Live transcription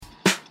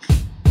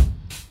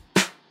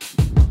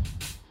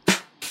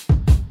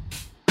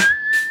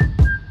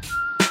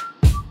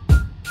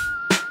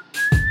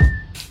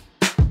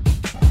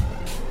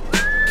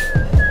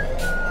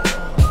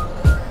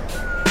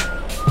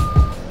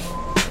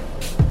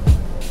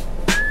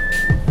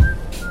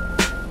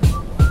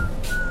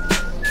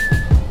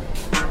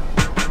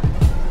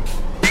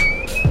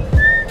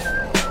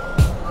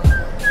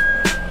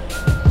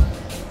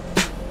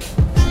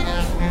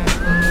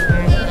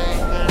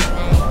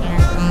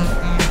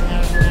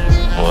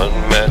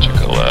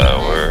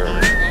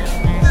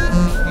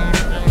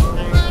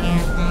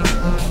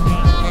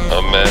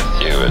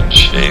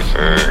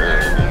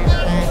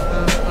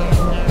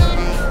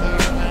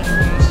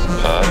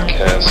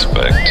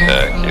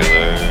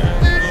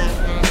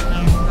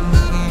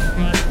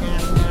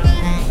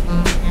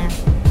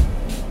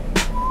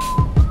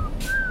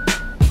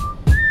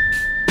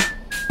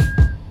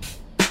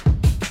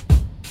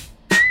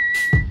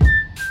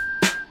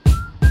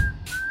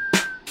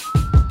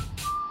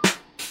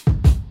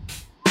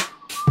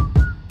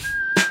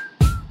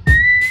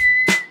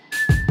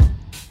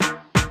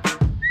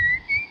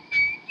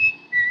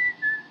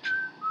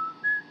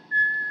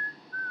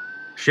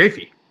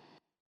Shafee.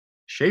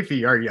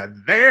 Shafee, are you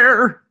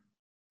there?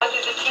 Under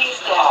the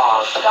Keys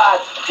dog. God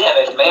damn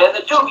it, man.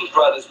 The Doobie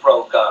Brothers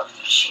broke up.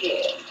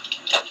 Shit.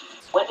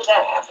 When did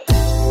that happen?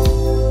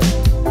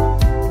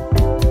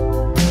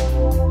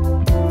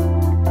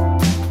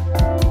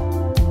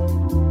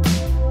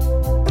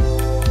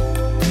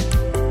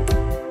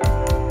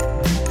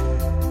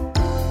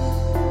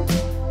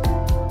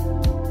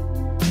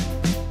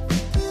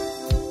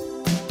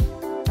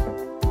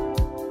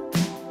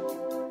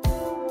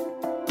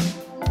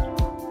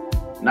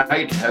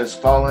 Night has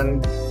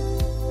fallen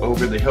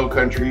over the hill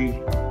country.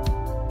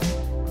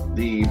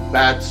 The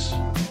bats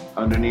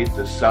underneath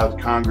the South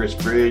Congress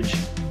Bridge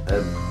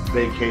have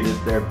vacated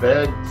their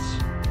beds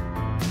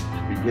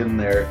to begin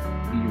their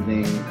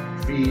evening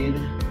feed.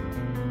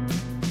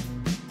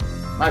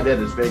 My bed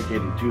is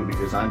vacated too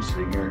because I'm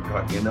sitting here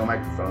talking into a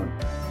microphone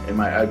in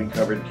my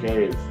ivy-covered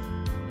cave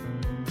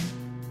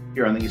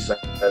here on the east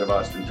side of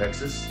Austin,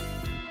 Texas.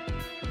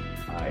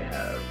 I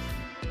have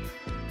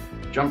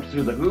jumped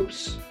through the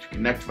hoops to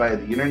connect via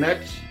the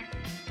internet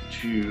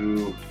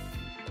to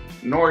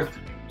north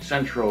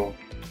central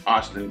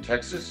Austin,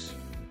 Texas,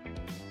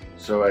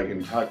 so I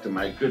can talk to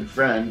my good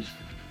friend,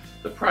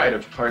 the pride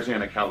of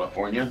Tarzana,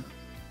 California,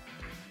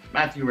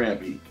 Matthew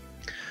Rampy.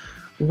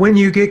 When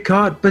you get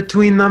caught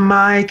between the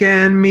mic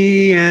and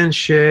me and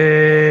Shafee,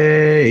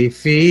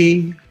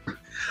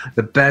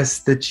 the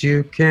best that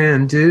you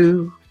can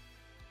do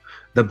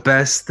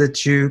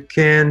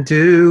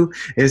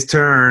is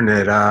turn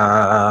it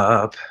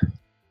up.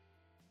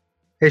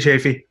 Hey,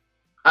 Shafee.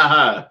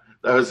 Haha,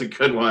 that was a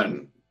good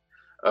one.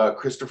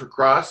 Christopher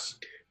Cross.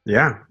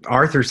 Yeah,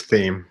 Arthur's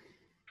theme.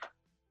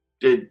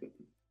 I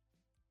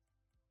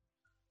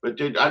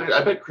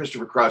bet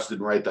Christopher Cross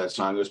didn't write that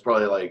song. It was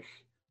probably like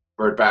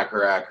Burt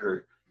Bacharach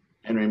or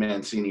Henry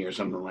Mancini or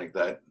something like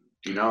that.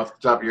 Do you know off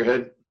the top of your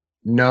head?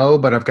 No,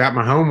 but I've got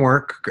my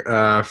homework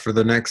for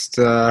the next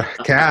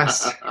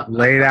cast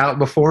laid out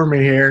before me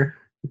here.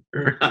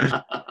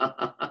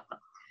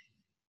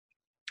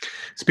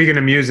 Speaking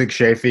of music,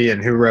 Shafee,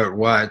 and who wrote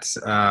what,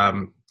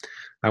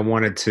 I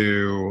wanted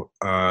to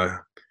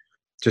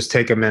just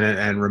take a minute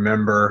and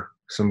remember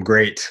some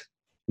great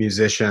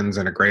musicians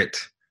and a great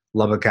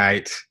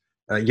Lubbockite.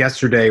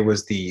 Yesterday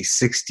was the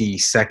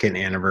 62nd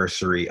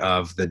anniversary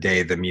of the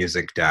day the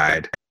music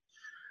died.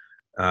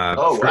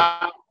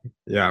 Wow.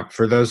 Yeah,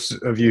 for those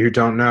of you who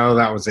don't know,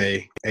 that was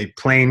a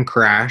plane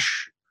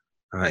crash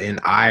in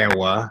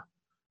Iowa.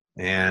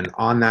 And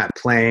on that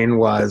plane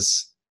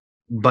was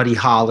Buddy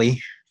Holly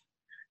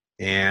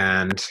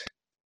and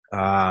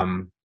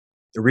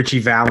Richie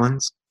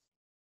Valens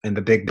and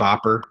the Big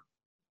Bopper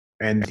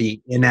and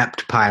the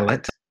inept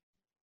pilot.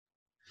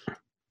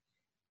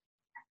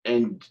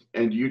 And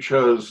you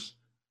chose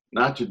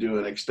not to do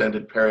an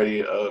extended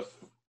parody of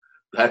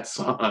that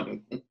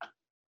song,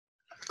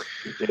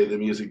 The Day the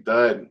Music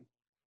Died.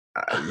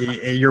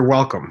 You're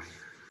welcome.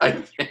 I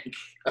think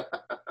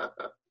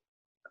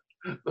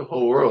the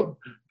whole world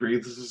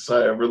breathes a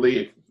sigh of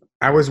relief.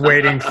 I was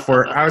waiting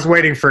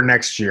for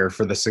next year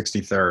for the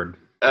 63rd.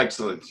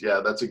 Excellent. Yeah,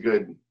 that's a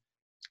good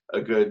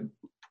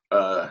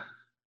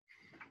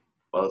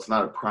well, it's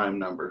not a prime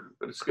number,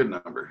 but it's a good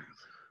number.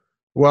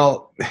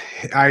 Well,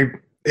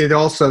 it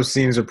also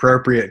seems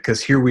appropriate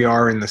because here we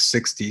are in the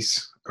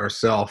 60s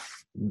ourselves.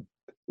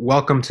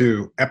 Welcome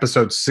to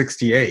episode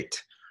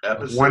 68.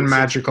 One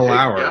magical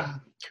hour, yeah,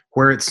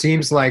 where it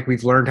seems like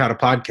we've learned how to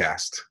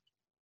podcast.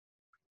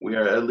 We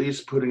are at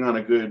least putting on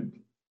a good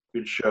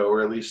show,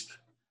 or at least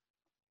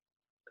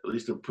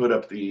to put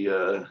up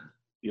the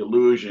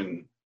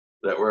illusion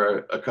that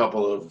we're a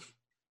couple of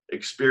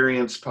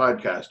experienced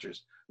podcasters.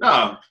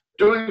 No,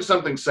 doing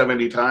something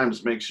 70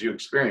 times makes you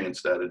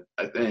experienced at it,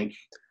 I think.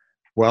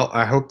 Well,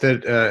 I hope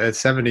that at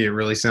 70 it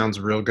really sounds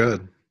real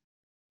good.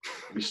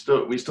 We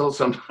still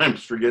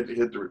sometimes forget to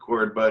hit the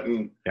record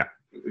button. Yeah.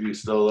 We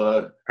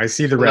still I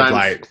see the red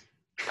light.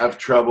 Have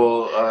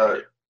trouble.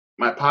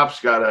 My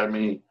pops got at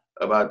me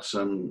about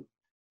some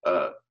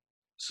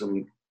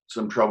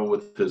trouble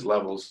with his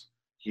levels.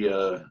 He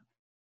and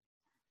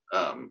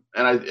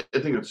I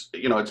think it's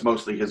it's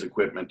mostly his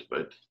equipment,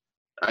 but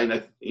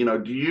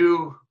do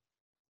you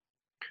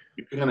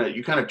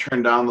kind of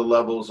turn down the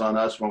levels on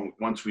us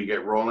once we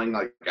get rolling,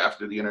 like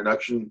after the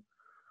introduction?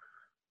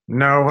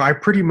 No, I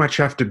pretty much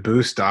have to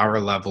boost our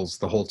levels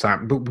the whole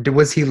time. But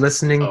was he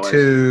listening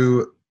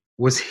to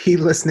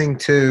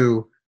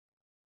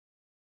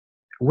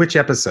which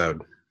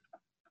episode?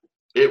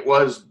 It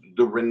was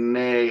the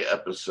Renee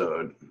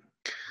episode.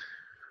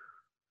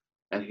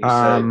 And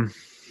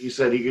he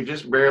said he could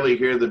just barely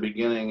hear the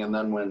beginning, and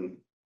then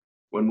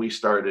when we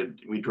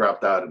started, we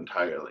dropped out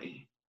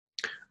entirely.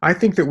 I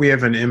think that we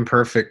have an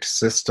imperfect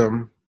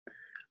system.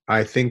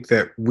 I think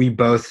that we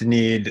both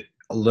need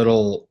a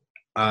little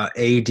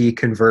AD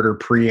converter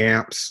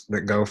preamps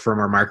that go from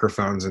our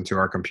microphones into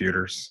our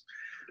computers.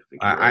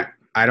 I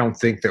don't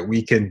think that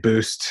we can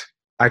boost.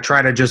 I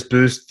try to just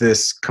boost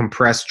this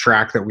compressed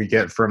track that we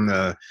get from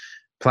the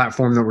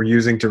platform that we're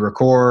using to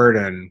record,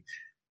 and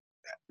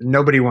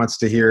nobody wants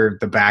to hear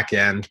the back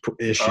end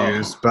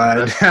issues,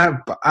 but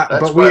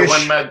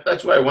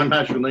that's why One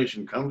National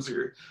Nation comes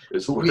here.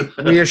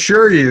 We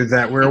assure you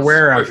that we're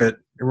aware of it.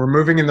 We're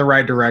moving in the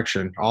right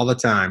direction all the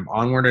time,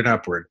 onward and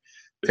upward.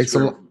 Takes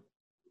a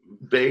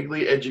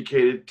vaguely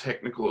educated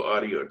technical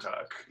audio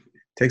talk.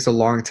 Takes a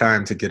long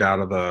time to get out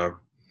of the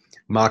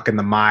muck and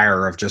the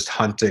mire of just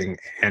hunting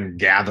and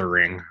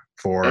gathering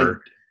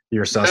for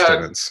your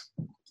sustenance.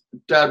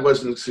 Dad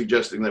wasn't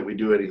suggesting that we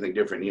do anything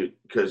different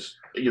because,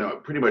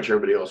 pretty much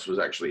everybody else was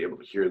actually able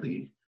to hear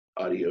the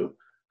audio.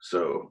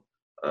 So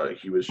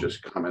he was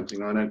just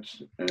commenting on it.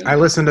 And I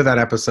listened to that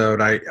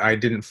episode. I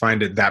didn't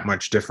find it that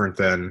much different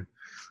than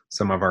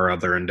some of our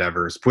other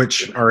endeavors,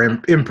 which are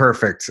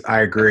imperfect.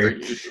 I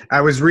agree. I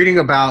was reading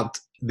about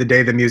the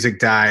day the music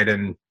died,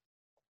 and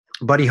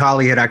Buddy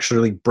Holly had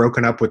actually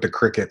broken up with the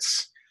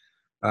Crickets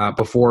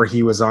before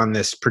he was on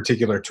this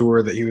particular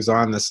tour that he was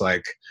on, this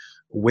like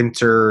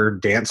winter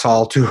dance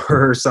hall tour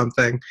or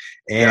something.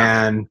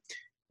 And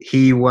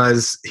he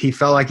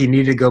felt like he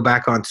needed to go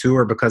back on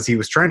tour because he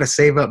was trying to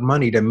save up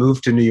money to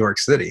move to New York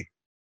City.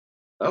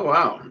 Oh,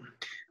 wow.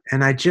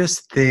 And I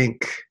just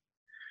think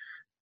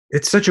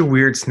it's such a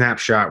weird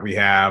snapshot we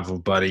have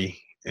of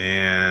Buddy.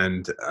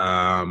 And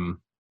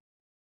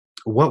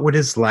what would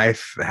his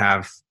life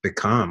have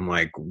become?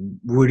 Like,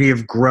 would he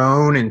have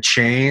grown and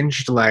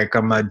changed like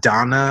a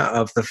Madonna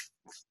of the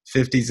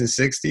 50s and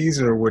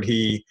 60s? Or would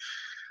he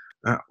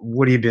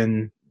have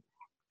been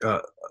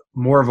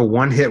more of a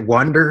one-hit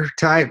wonder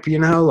type,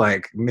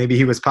 like maybe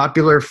he was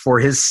popular for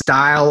his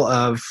style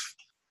of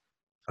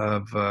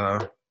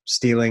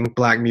stealing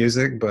black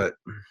music, but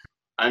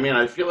I mean,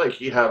 I feel like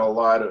he had a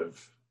lot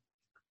of,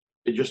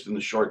 just in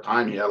the short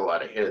time, he had a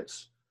lot of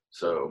hits.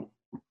 So,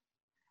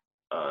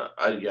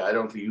 I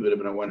don't think he would have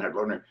been a one-hit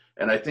wonder.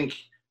 And I think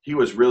he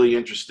was really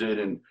interested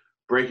in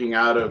breaking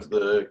out of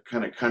the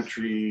kind of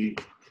country,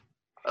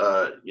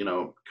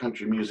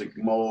 country music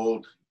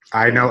mold.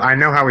 I know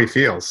how he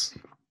feels.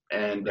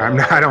 And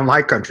I don't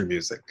like country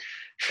music.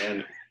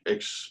 And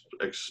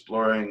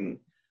exploring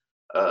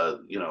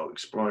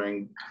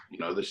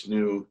this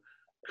new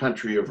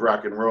country of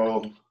rock and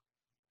roll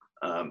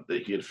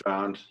that he had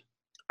found.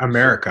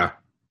 America,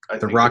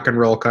 the rock and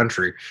roll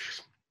country.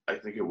 I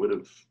think it would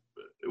have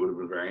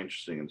been very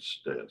interesting. It's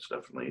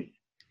definitely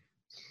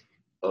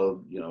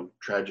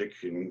tragic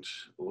and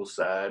a little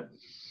sad.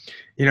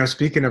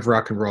 Speaking of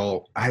rock and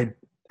roll, I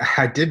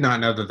did not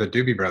know that the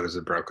Doobie Brothers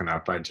had broken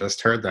up. I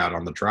just heard that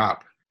on the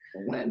drop.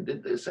 When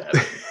did this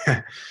happen?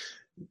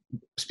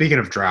 Speaking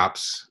of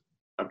drops,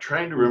 I'm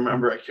trying to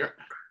remember. I can't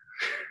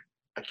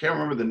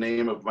remember the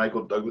name of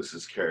Michael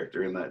Douglas's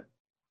character in that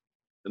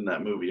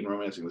movie, in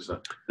Romancing the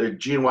Stone. They're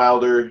Gene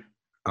Wilder.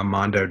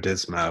 Armando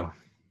Dismo.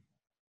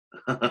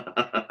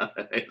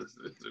 Is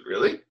it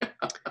really?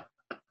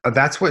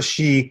 That's what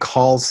she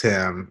calls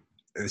him.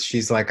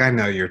 She's like, I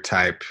know your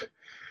type.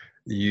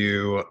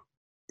 You are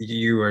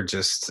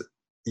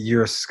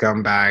you're a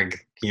scumbag.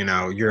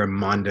 You're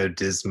Armando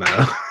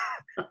Dismo.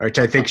 Which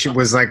I think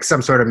was like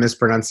some sort of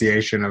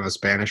mispronunciation of a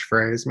Spanish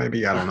phrase.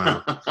 Maybe, I don't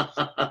know.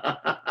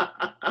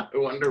 I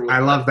wonder what. I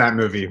love that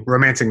movie,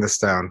 Romancing the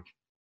Stone.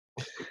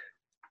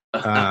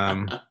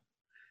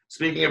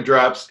 Speaking of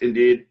drops,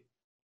 indeed,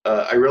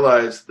 I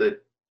realized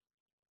that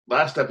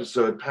last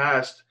episode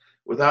passed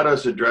without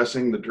us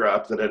addressing the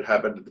drop that had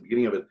happened at the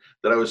beginning of it,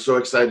 that I was so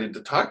excited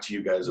to talk to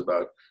you guys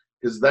about.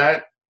 Because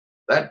that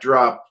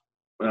drop,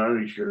 I don't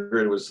know if you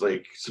heard, it was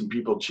like some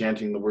people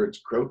chanting the words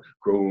chrome,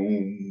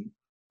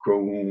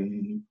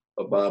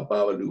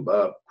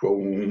 ba-ba-ba-doo-ba,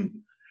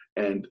 chrome.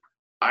 And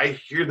I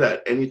hear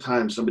that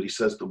anytime somebody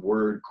says the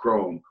word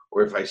chrome,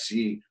 or if I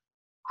see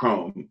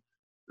chrome,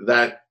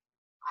 that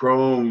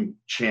chrome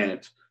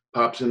chant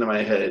pops into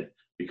my head,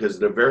 because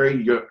at a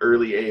very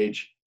early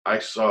age, I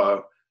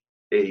saw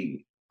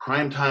a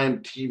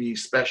primetime TV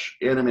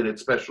animated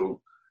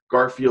special,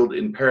 Garfield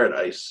in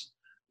Paradise,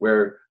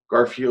 where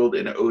Garfield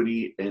and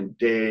Odie and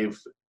Dave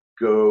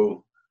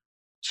go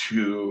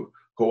to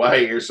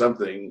Hawaii or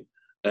something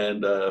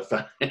and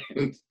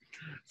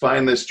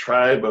find this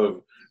tribe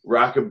of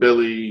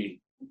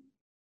rockabilly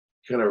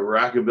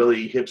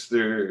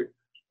hipster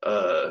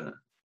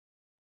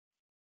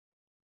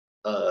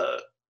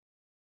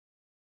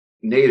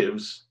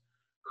natives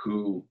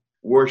who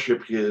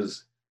worship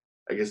his,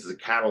 I guess it's a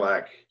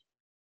Cadillac,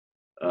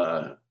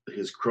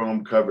 his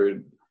chrome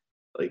covered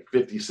like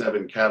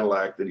 57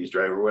 Cadillac that he's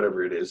driving, or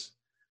whatever it is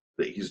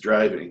that he's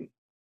driving.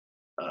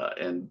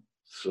 And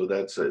so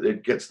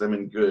it gets them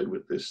in good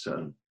with this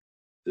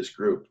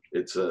group.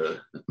 It's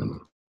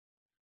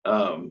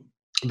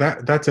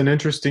that's an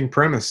interesting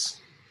premise.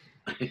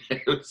 I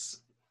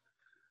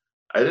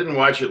didn't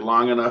watch it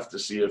long enough to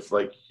see if,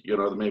 like,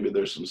 maybe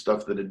there's some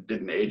stuff that it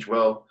didn't age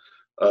well,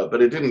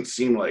 but it didn't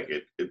seem like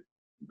it.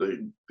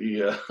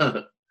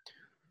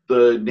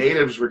 The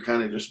natives were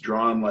kind of just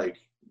drawn like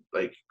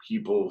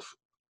people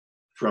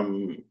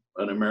from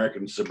an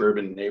American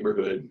suburban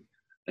neighborhood.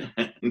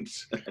 And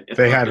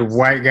they had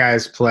white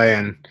guys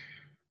playing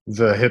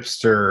the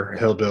hipster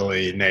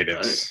hillbilly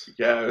natives.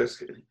 Yeah,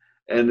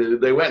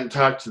 and they went and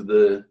talked to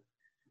the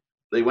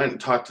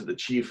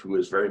chief, who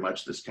was very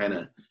much this kind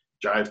of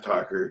jive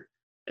talker,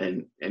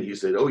 and he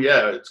said, "Oh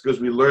yeah, it's because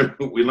we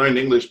learned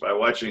English by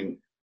watching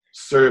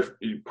surf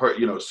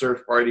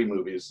party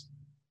movies,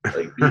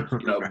 like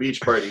beach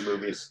party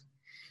movies,"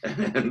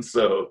 and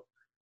so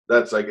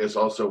that's, I guess,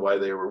 also why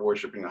they were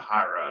worshiping a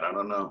hot rod. I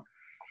don't know,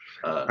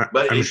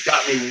 but it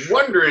got me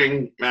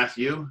wondering,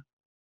 Matthew,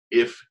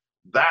 if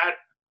that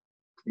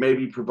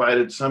maybe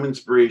provided some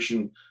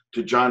inspiration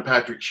to John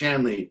Patrick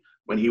Shanley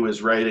when he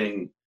was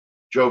writing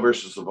Joe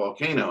versus the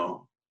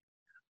Volcano,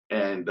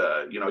 and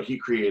he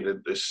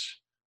created this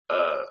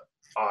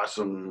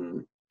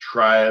awesome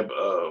tribe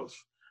of.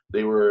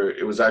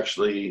 It was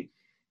actually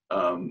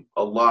a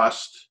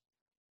lost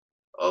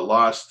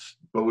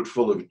boat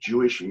full of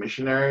Jewish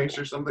missionaries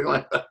or something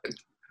like that,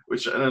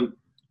 which I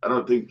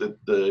don't think that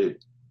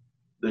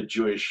the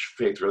Jewish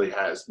faith really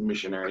has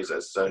missionaries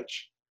as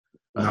such.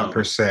 Not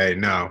per se,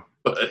 no.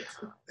 But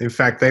in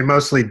fact, they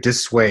mostly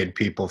dissuade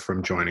people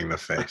from joining the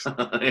faith.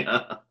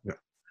 Yeah.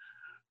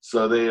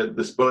 So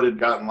this boat had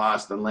gotten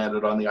lost and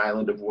landed on the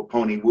island of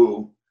Waponi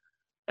Woo,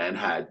 and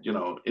had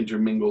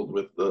intermingled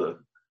with the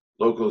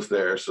locals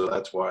there. So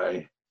that's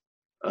why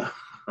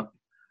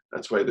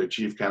their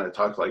chief kind of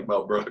talked like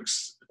Mel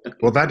Brooks.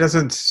 Well, that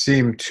doesn't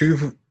seem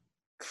too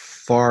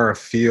far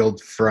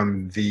afield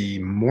from the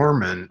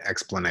Mormon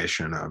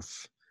explanation of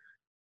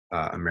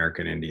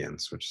American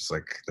Indians, which is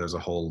like there's a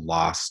whole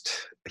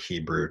lost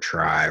Hebrew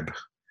tribe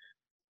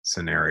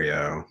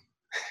scenario.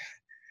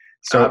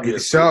 So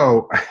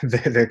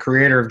the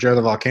creator of Joe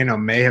the Volcano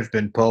may have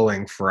been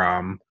pulling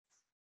from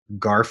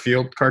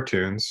Garfield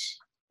cartoons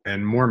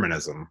and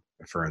Mormonism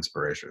for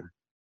inspiration.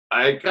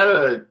 I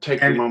gotta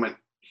take a moment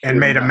and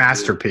made a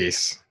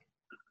masterpiece.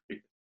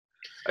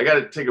 I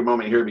gotta take a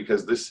moment here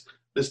because this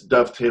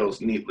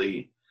dovetails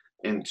neatly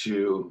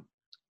into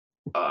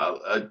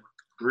I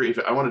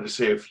wanted to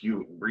say a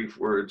few brief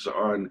words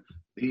on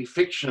the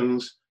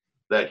fictions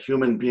that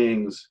human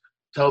beings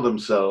tell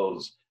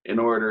themselves in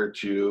order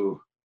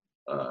to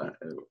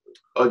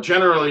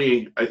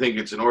generally, I think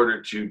it's in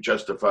order to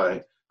justify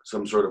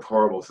some sort of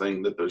horrible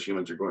thing that those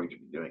humans are going to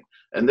be doing.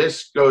 And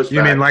this goes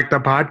You mean like the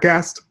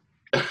podcast?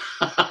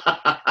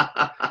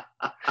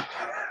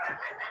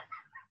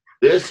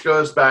 This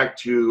goes back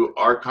to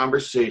our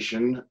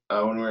conversation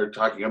when we were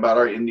talking about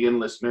our Indian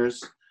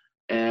listeners,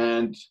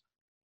 and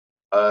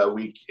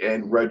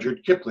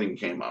Rudyard Kipling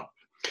came up.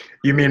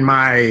 You mean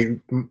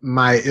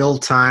my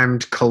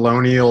ill-timed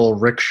colonial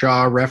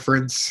rickshaw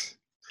reference?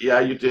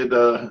 Yeah, you did.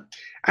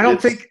 I don't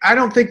think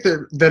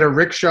that a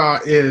rickshaw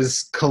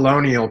is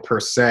colonial per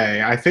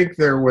se. I think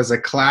there was a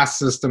class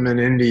system in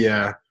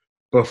India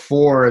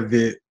before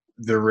the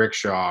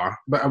rickshaw.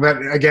 But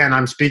again,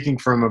 I'm speaking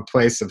from a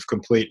place of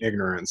complete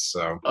ignorance.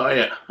 So. Oh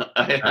yeah.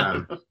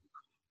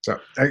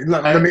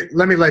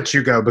 Let me let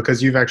you go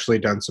because you've actually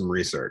done some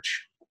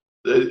research.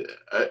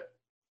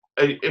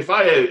 If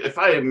I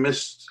have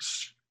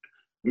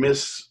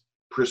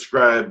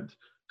misprescribed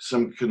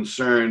some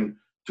concern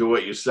to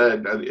what you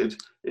said,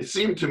 it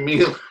seemed to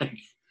me like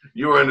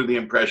you were under the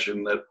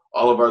impression that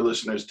all of our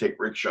listeners take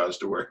rickshaws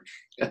to work.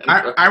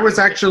 I was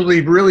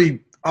actually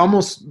really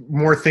almost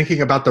more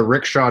thinking about the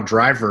rickshaw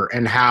driver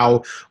and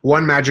how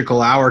one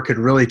magical hour could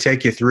really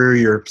take you through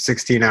your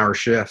 16-hour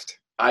shift.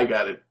 I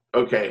got it.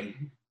 Okay.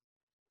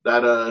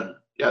 That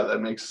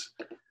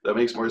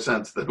makes more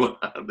sense than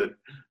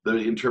the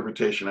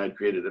interpretation I'd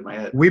created in my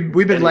head. We've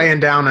been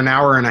laying down an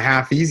hour and a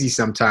half easy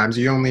sometimes.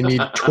 You only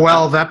need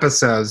 12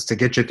 episodes to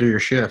get you through your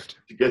shift.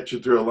 To get you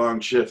through a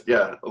long shift,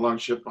 yeah, a long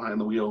shift behind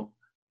the wheel.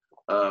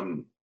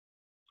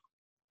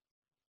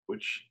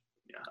 Which,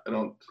 yeah,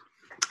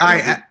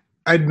 I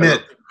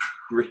admit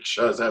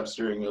rickshaws have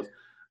steering wheels.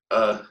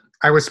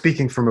 I was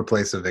speaking from a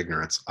place of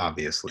ignorance,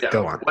 obviously. Yeah,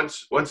 go on.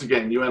 Once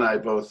again, you and I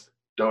both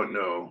don't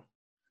know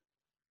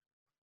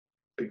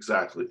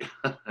exactly.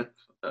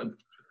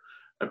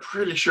 I'm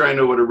pretty sure I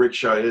know what a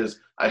rickshaw is.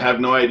 I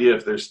have no idea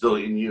if they're still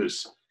in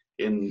use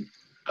in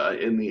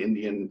the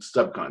Indian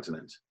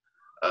subcontinent.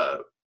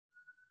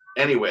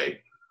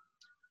 Anyway,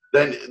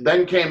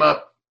 then came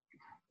up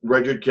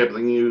Rudyard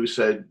Kipling. You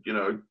said,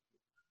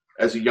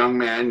 as a young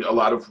man, a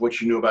lot of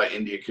what you knew about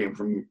India came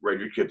from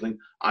Rudyard Kipling.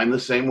 I'm the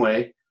same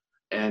way,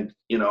 and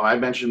I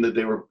mentioned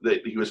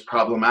that he was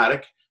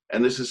problematic,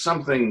 and this is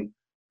something.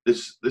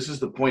 This is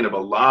the point of a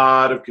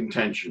lot of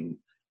contention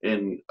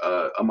in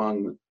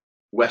among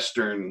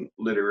Western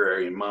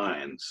literary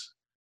minds,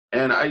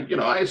 and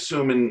I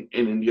assume in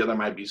India there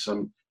might be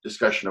some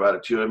discussion about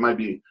it too. It might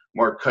be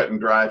more cut and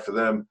dry for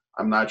them.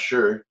 I'm not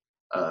sure.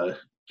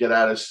 Get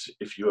at us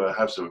if you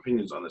have some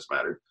opinions on this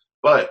matter.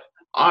 But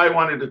I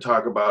wanted to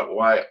talk about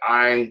why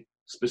I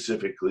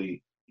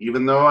specifically,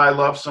 even though I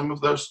love some of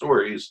those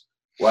stories,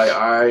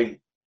 why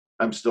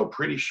I'm still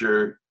pretty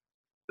sure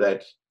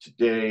that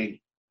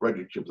today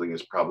Rudyard Kipling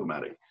is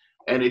problematic.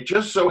 And it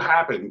just so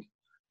happened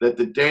that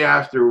the day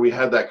after we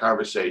had that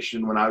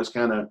conversation, when I was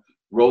kind of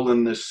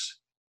rolling this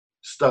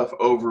stuff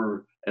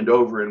over and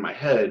over in my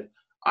head,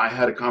 I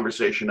had a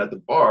conversation at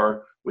the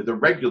bar with a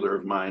regular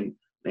of mine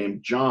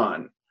named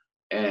John.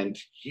 And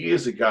he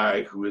is a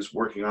guy who is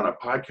working on a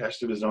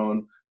podcast of his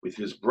own with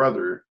his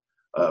brother,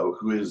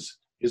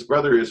 his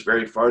brother is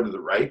very far to the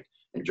right,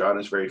 and John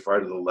is very far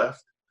to the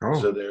left. Oh.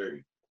 So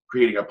they're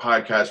creating a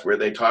podcast where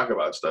they talk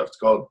about stuff. It's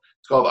called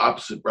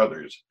Opposite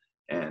Brothers,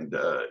 and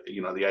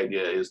the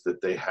idea is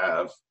that they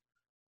have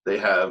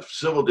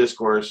civil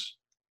discourse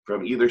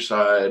from either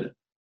side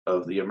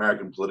of the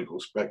American political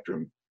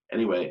spectrum.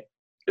 Anyway,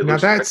 now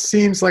that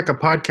seems like a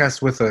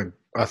podcast with a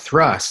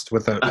thrust,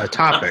 with a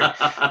topic.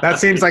 That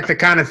seems like the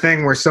kind of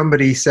thing where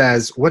somebody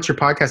says, "What's your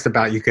podcast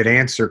about?" You could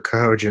answer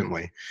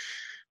cogently.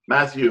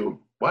 Matthew,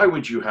 why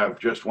would you have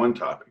just one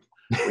topic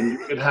when you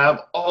could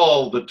have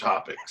all the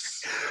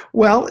topics?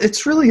 Well,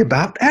 it's really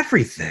about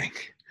everything.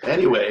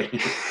 Anyway,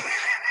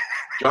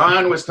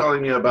 John was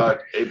telling me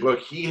about a book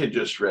he had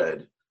just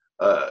read,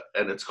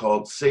 and it's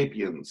called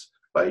Sapiens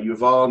by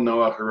Yuval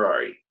Noah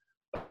Harari,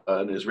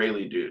 an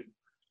Israeli dude.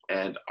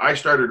 And I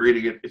started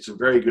reading it. It's a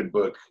very good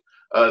book.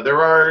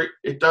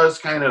 It does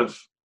kind of,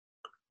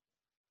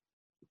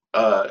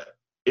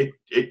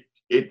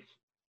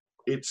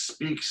 it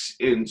speaks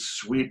in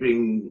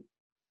sweeping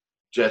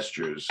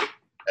gestures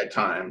at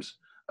times,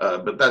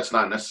 but that's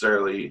not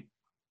necessarily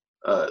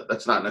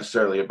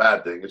a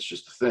bad thing. It's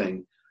just a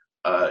thing.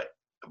 But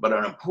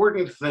an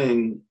important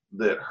thing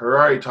that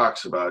Harari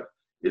talks about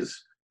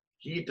is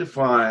he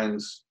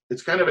defines,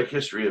 it's kind of a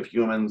history of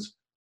humans,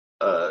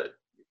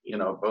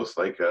 both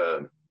like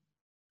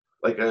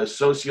a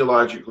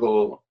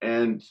sociological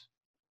and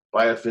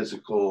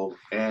biophysical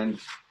and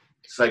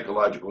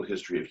psychological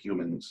history of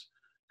humans,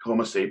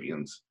 Homo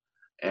sapiens.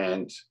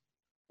 And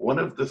one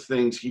of the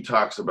things he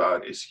talks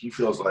about is he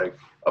feels like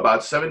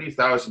about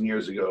 70,000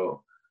 years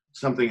ago,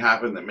 something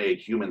happened that made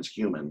humans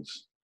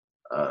humans,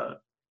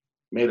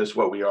 made us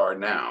what we are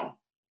now.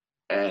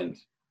 And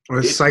it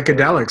was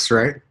psychedelics,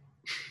 right?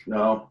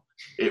 No,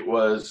 it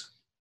was,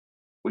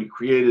 we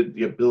created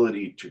the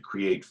ability to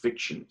create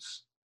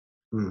fictions.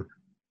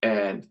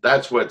 And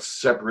that's what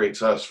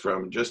separates us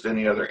from just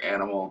any other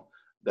animal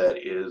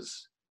that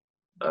is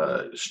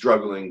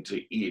struggling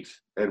to eat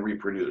and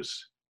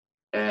reproduce.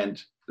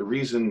 And the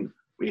reason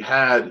we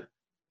had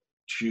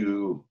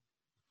to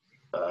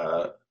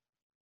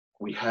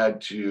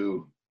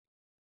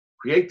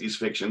create these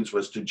fictions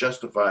was to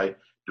justify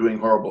doing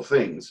horrible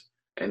things.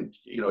 And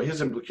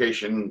his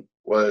implication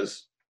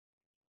was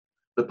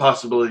the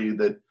possibility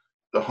that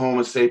the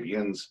Homo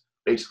sapiens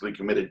basically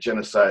committed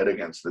genocide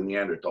against the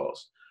Neanderthals.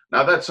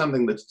 Now that's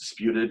something that's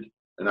disputed.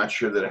 I'm not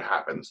sure that it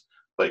happens,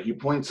 but he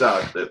points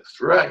out that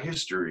throughout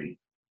history,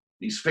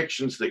 these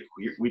fictions that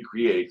we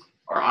create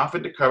are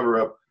often to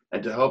cover up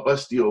and to help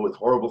us deal with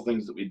horrible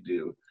things that we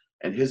do.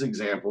 And his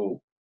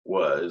example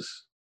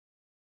was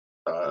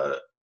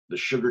the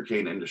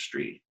sugarcane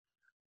industry.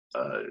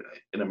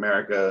 In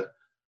America,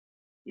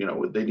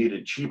 they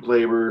needed cheap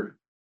labor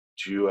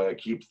to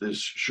keep this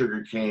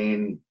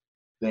sugarcane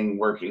thing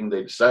working.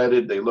 They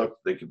decided they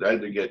could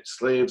either get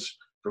slaves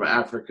from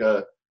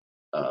Africa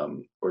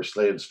or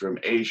slaves from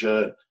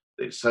Asia.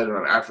 They decided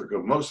on Africa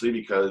mostly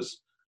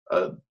because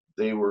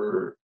they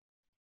were,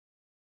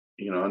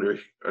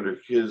 under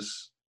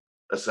his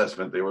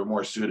assessment, they were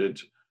more suited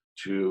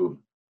to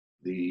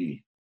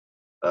the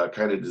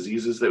kind of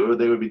diseases that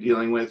they would be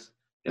dealing with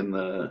in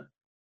the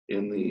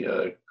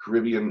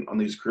Caribbean, on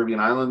these Caribbean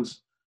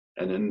islands,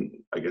 and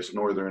in, I guess,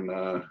 northern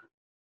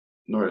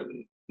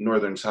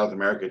South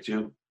America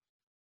too.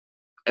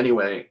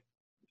 Anyway,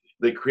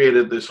 they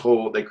created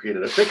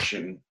a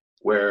fiction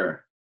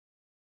where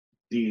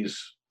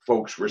these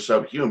folks were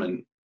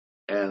subhuman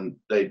and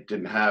they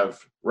didn't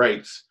have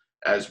rights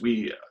as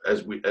the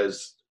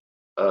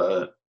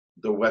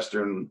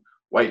Western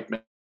white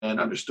men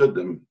understood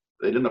them.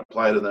 They didn't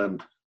apply to them,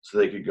 so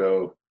they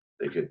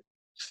could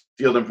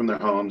steal them from their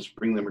homes,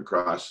 bring them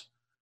across,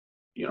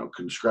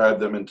 conscribe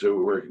them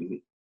into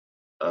working,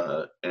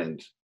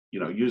 and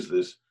use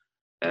this.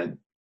 And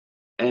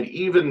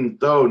even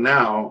though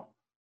now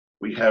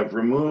we have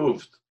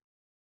removed,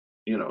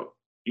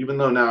 even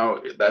though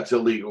now that's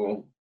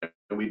illegal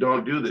and we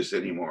don't do this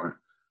anymore,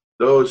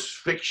 those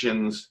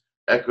fictions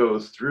echo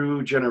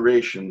through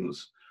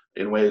generations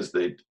in ways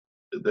that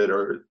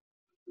are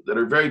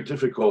very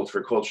difficult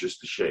for cultures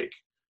to shake.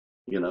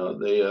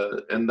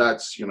 And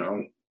that's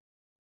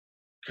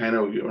kind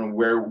of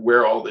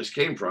where all this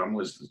came from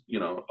was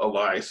a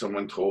lie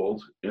someone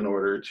told in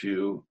order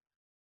to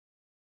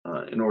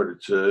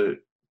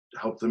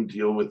help them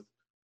deal with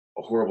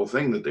a horrible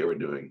thing that they were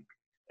doing.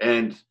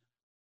 And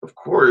of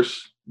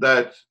course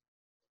that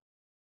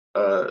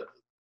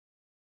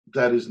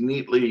is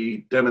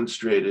neatly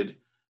demonstrated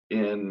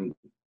in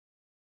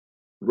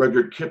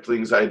Rudyard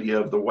Kipling's idea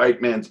of the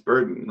white man's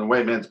burden. The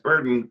white man's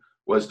burden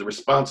was the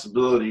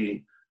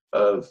responsibility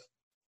of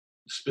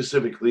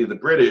specifically the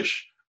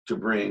British to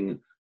bring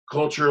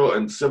cultural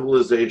and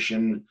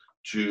civilization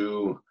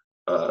to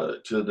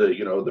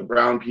the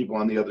brown people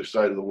on the other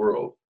side of the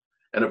world.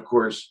 And of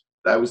course,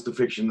 that was the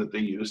fiction that they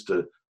used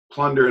to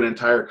plunder an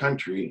entire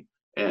country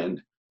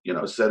and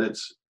set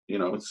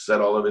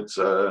all of its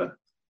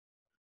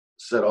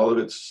set all of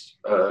its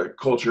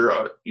culture,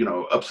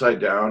 upside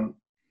down,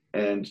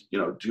 and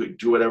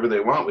do whatever they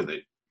want with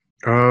it.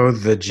 Oh,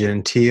 the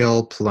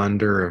genteel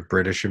plunder of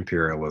British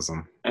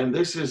imperialism. And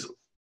this is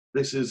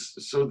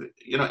so,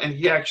 and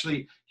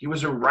he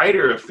was a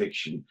writer of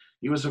fiction.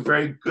 He was a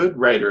very good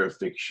writer of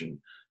fiction.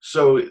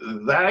 So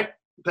that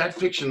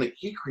fiction that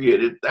he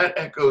created, that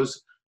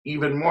echoes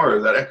even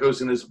more. That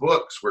echoes in his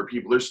books, where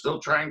people are still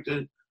trying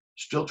to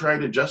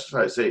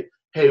justify, say,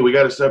 hey, we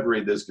got to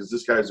separate this because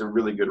this guy's a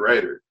really good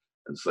writer.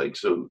 It's like,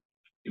 so,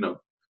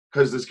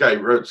 because this guy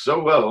wrote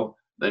so well,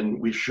 then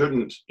we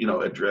shouldn't,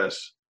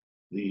 address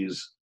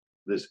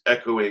this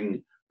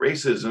echoing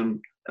racism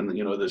and,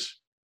 this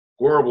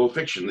horrible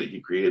fiction that he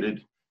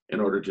created in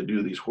order to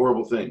do these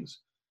horrible things.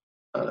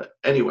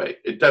 Anyway,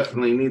 it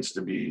definitely needs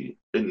to be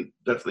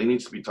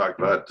talked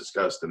about,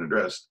 discussed, and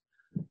addressed.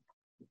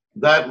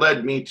 That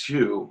led me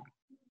to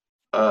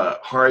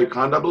Hari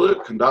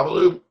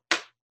Kondabolu.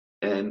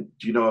 And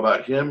do you know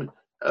about him?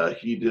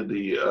 He did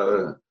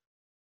the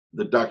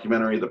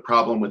documentary "The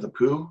Problem with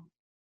Apu."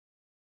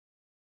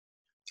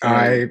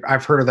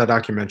 I've heard of that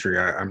documentary.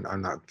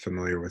 I'm not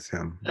familiar with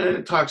him. And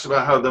it talks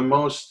about how the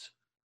most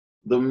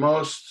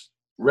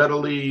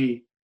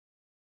readily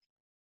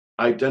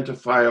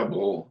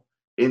identifiable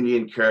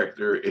Indian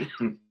character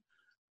in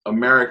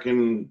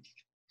American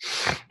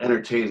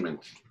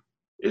entertainment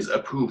is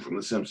Apu from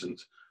The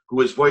Simpsons,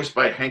 who is voiced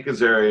by Hank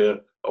Azaria,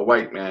 a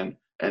white man,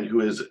 and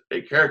who is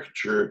a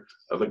caricature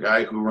of a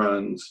guy who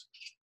runs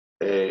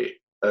a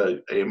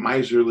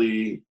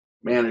miserly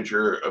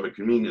manager of a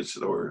convenience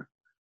store,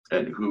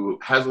 and who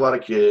has a lot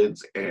of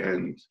kids,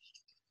 and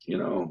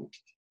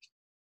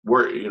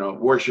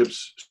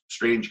worships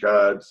strange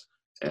gods,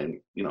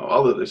 and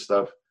all of this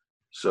stuff.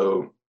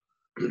 So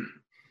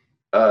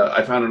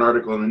I found an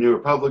article in the New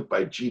Republic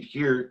by Jeet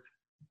Heer,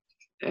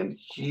 and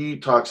he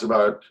talks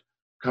about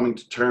coming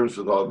to terms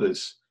with all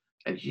this.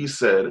 And he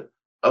said,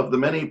 of the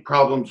many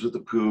problems with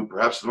Apu,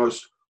 perhaps the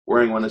most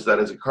worrying one is that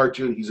as a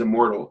cartoon, he's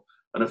immortal,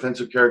 an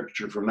offensive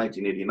caricature from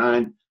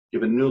 1989,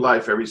 given new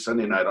life every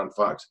Sunday night on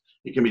Fox.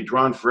 He can be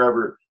drawn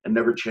forever and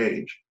never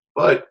change.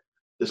 But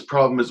this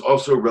problem is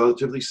also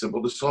relatively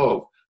simple to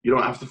solve. You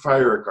don't have to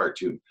fire a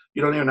cartoon.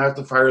 You don't even have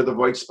to fire the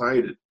voice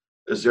behind it.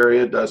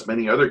 Azaria does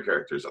many other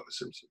characters on The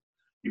Simpsons.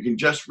 You can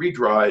just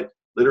redraw it,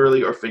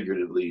 literally or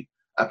figuratively.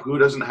 Apu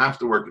doesn't have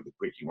to work at the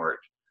quickie mart.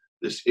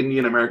 This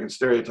Indian American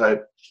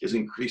stereotype is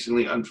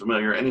increasingly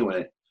unfamiliar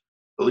anyway.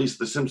 The least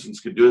The Simpsons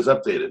could do is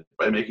update it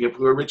by making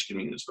Apu a rich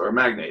convenience store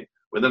magnate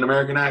with an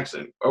American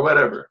accent, or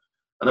whatever.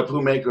 An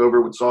Apu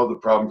makeover would solve the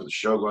problem for the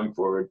show going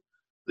forward.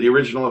 The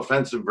original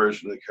offensive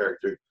version of the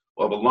character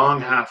will have a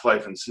long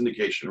half-life in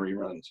syndication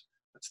reruns.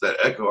 That's that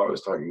echo I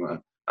was talking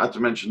about. Not to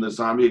mention the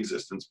zombie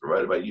existence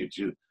provided by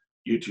YouTube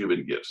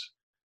and GIFs.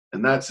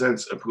 In that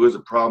sense, Apu is a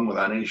problem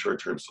without any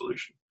short-term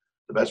solution.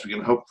 The best we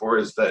can hope for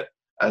is that,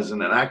 as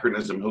an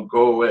anachronism, he'll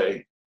go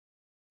away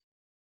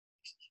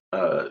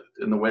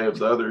in the way of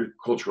the other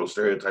cultural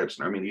stereotypes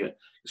in our media.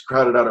 He's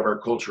crowded out of our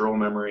cultural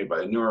memory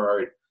by newer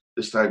art,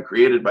 this time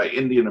created by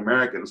Indian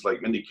Americans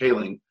like Mindy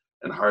Kaling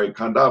and Hari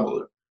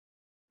Kondabolu.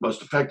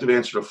 Most effective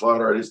answer to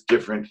flawed art is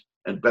different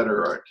and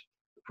better art.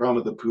 The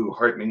problem with Apu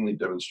hearteningly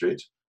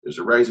demonstrates there's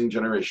a rising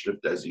generation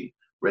of Desi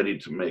ready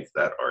to make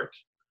that art.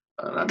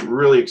 And I'm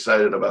really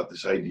excited about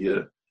this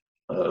idea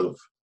of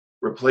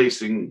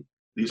replacing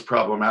these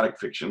problematic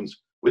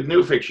fictions with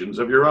new fictions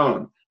of your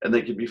own. And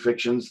they can be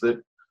fictions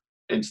that,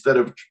 instead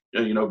of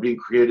being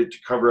created to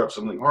cover up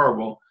something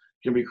horrible,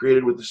 can be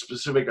created with the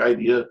specific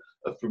idea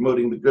of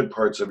promoting the good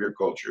parts of your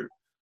culture.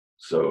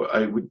 So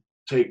I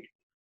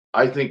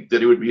think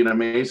that it would be an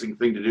amazing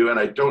thing to do, and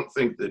I don't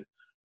think that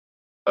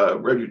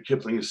Rudyard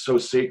Kipling is so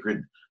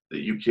sacred that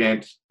you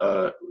can't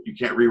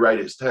rewrite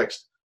his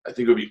text. I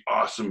think it would be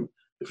awesome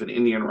if an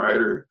Indian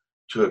writer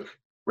took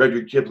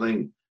Rudyard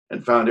Kipling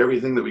and found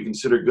everything that we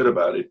consider good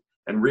about it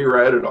and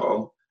rewrite it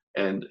all,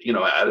 and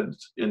added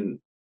in,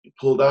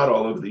 pulled out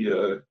all of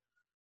the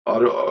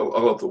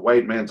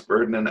white man's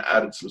burden and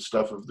added some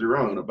stuff of their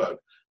own about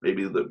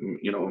maybe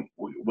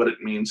what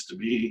it means to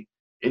be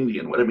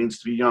Indian, what it means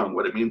to be young,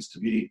 what it means to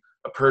be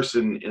a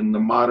person in the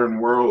modern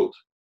world.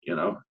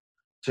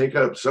 Take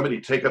up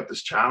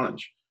this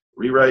challenge,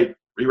 rewrite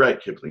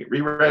Kipling,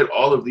 rewrite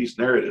all of these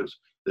narratives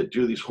that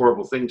do these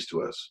horrible things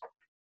to us.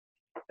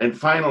 And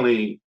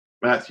finally,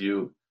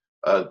 Matthew,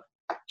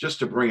 just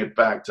to bring it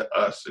back to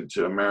us and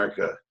to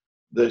America,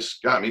 this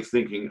got me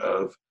thinking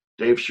of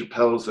Dave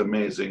Chappelle's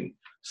amazing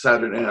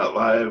Saturday Night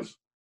Live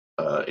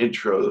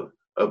intro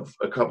of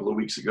a couple of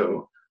weeks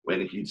ago,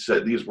 when he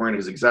said, these weren't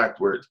his exact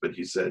words, but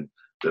he said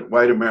that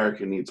white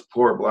America needs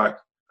poor black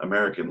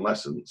American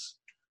lessons.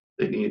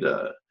 They need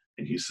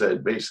and he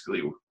said,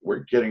 basically,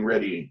 we're getting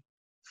ready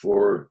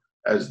for,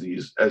 as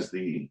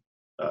the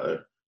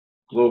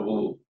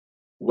global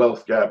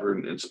wealth gap,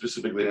 and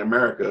specifically in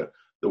America,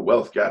 the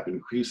wealth gap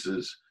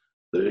increases,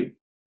 the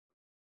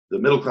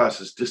middle class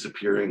is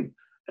disappearing,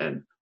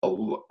 and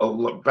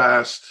a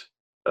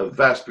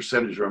vast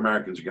percentage of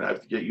Americans are going to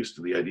have to get used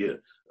to the idea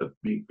of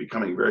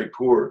becoming very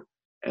poor.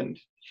 And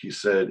he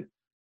said,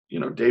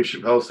 Dave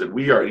Chappelle said,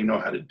 we already know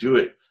how to do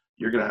it.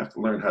 You're going to have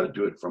to learn how to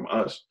do it from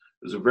us.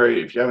 It was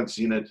if you haven't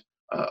seen it,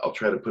 I'll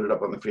try to put it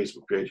up on the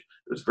Facebook page.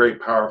 It was very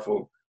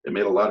powerful. It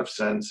made a lot of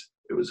sense.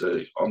 It was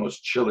a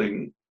almost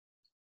chilling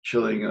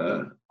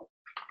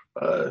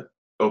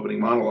opening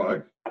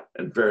monologue,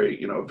 and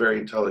very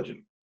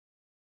intelligent.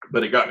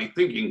 But it got me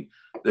thinking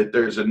that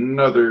there is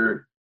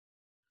another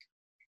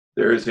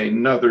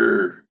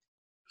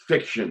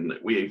fiction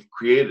that we've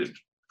created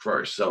for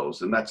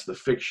ourselves, and that's the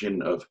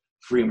fiction of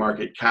free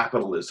market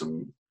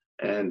capitalism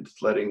and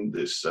letting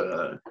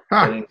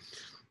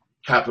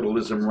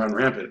capitalism run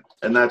rampant.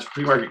 And that's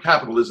free market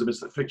capitalism is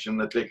the fiction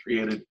that they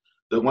created,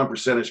 the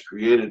 1%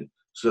 created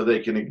so they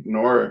can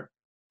ignore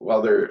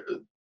while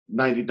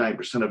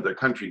 99% of their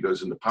country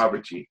goes into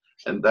poverty.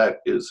 And that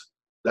is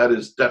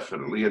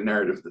definitely a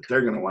narrative that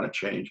they're going to want to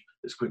change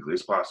as quickly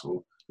as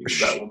possible, because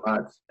that will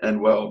not end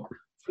well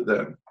for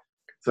them.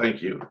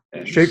 Thank you.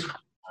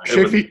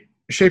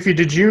 Shafi,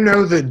 did you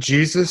know that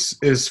Jesus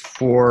is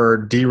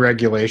for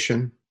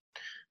deregulation,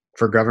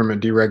 for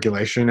government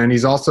deregulation, and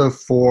he's also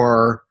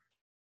for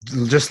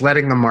just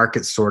letting the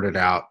market sort it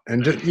out?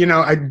 And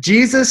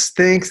Jesus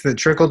thinks that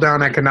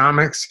trickle-down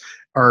economics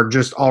are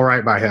just all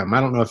right by him. I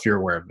don't know if you're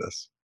aware of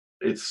this.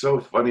 It's so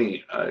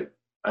funny.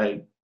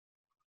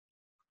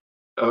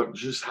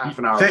 Just half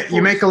an hour.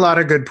 You make a lot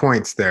of good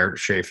points there,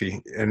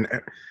 Shafi. And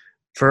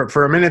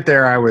for a minute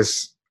there, I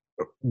was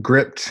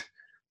gripped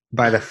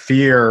by the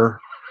fear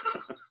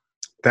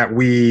that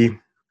we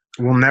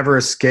will never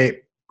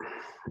escape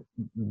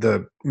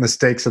the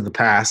mistakes of the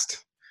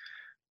past.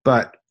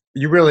 But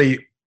you really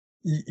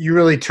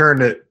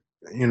turned it.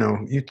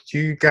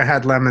 You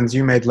had lemons,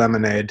 you made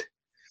lemonade.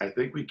 I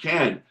think we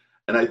can,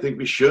 and I think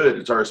we should.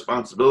 It's our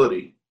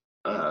responsibility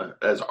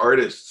as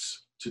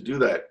artists to do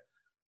that.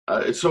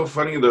 It's so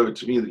funny, though,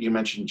 to me that you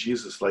mentioned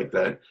Jesus like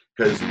that,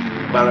 because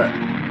about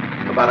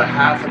a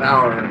half an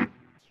hour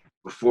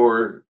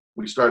before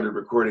we started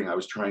recording, I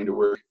was trying to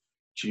work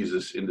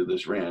Jesus into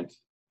this rant,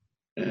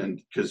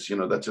 and because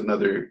that's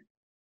another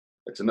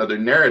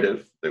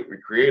narrative that we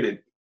created.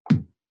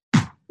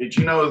 Did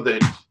you know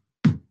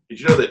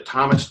that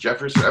Thomas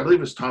Jefferson, I believe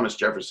it was Thomas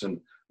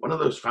Jefferson, one of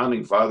those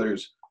founding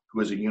fathers who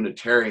was a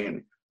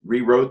Unitarian,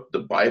 rewrote the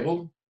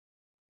Bible?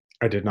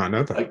 I did not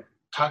know that. Like,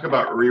 talk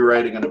about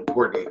rewriting an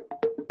important,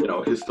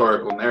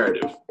 historical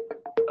narrative.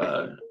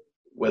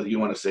 Whether you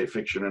want to say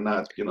fiction or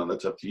not,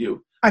 that's up to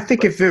you. I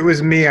think if it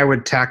was me, I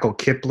would tackle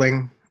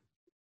Kipling.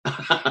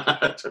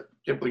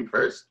 Kipling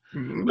first?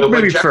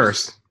 Maybe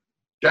first.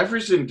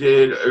 Jefferson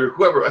did, or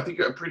whoever,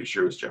 I'm pretty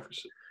sure it was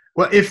Jefferson.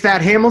 Well, if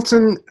that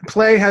Hamilton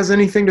play has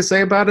anything to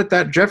say about it,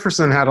 that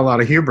Jefferson had a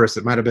lot of hubris.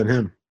 It might have been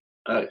him.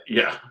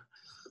 Yeah.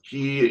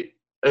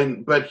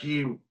 But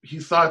he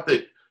thought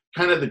that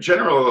kind of the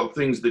general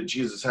things that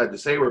Jesus had to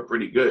say were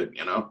pretty good,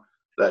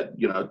 that,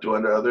 do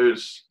unto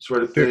others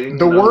sort of thing.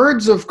 The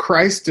words of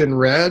Christ in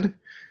red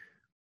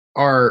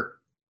are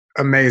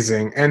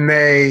amazing, and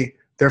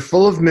they're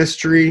full of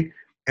mystery,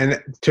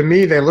 and to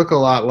me they look a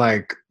lot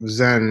like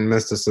Zen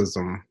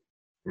mysticism,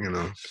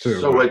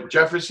 too. So what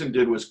Jefferson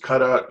did was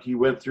cut out, he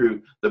went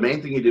through, the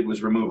main thing he did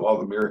was remove all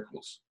the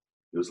miracles.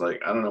 He was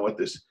like, I don't know what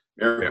this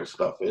miracle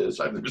stuff is.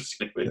 I've never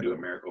seen anybody do a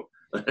miracle.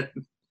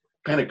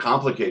 Kind of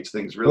complicates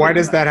things really. Why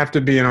does that have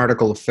to be an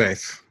article of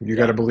faith? You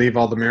got to believe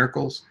all the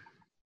miracles?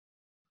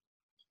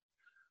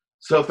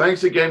 So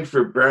thanks again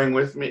for bearing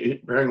with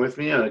me,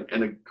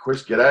 and of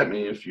course, get at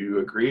me if you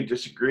agree,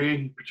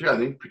 disagree. I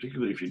think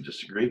particularly if you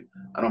disagree,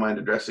 I don't mind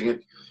addressing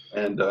it.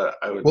 And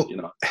I would,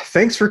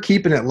 Thanks for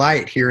keeping it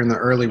light here in the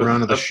early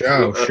run of the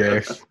show,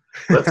 Shaf.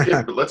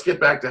 Let's get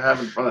back to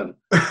having fun,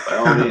 by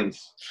all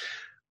means.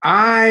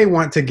 I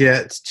want to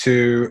get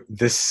to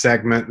this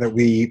segment that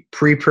we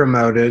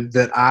pre-promoted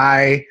that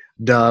I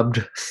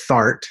dubbed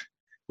THART,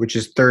 which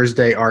is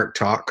Thursday Art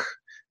Talk.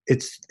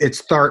 It's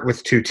THART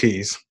with 2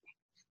 T's.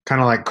 Kind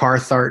of like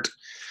Carthart.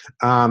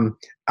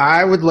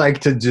 I would like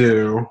to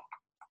do,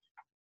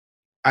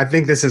 I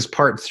think this is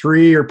part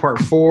 3 or part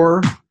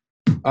 4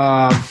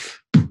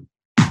 of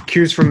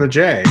Cues from the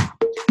J.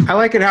 I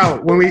like it how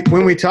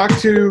when we talked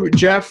to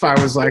Jeff, I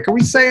was like, are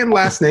we saying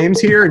last names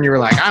here? And you were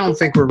like, I don't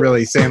think we're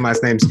really saying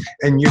last names.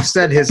 And you've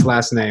said his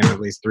last name at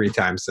least 3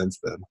 times since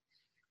then.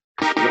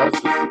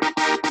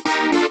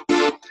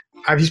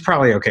 He's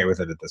probably okay with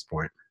it at this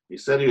point. He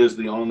said he was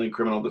the only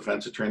criminal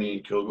defense attorney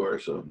in Kilgore,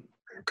 so...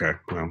 Okay,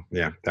 well,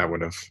 yeah, that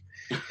would have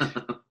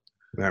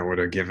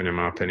given him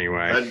up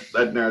anyway.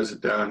 That narrows it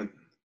down.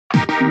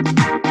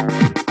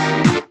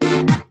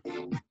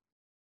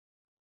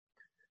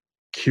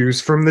 Cues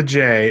from the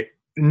J.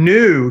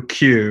 New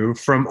cue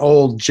from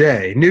old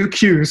J. New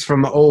cues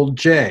from the old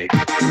J.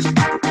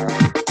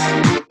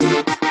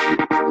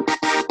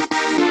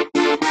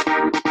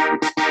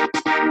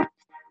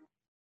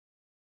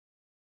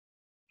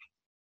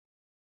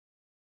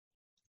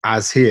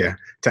 As here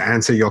to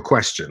answer your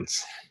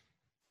questions.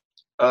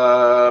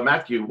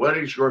 Matthew, what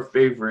is your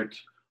favorite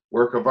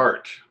work of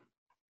art?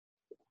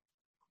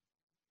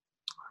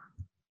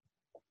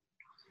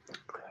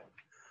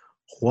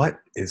 What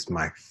is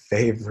my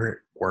favorite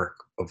work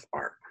of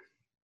art?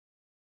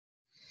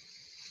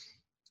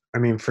 I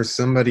mean, for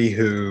somebody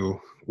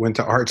who went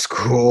to art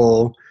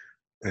school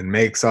and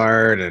makes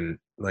art, and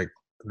like,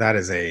 that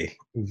is a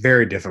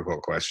very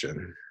difficult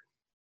question.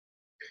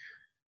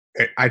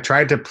 I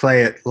tried to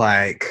play it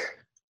like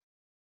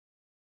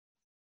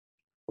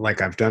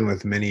I've done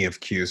with many of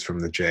Q's from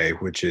the J,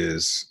 which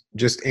is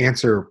just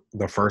answer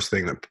the first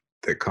thing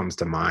that comes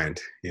to mind.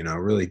 You know,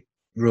 really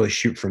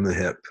shoot from the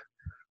hip.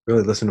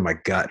 Really listen to my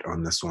gut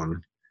on this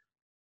one.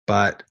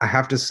 But I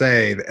have to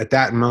say, at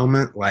that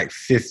moment, like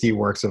 50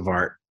 works of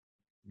art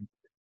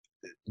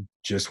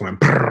just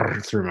went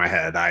through my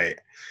head.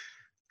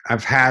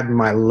 I've had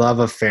my love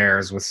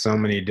affairs with so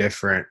many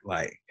different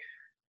like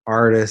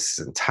artists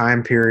and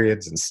time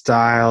periods and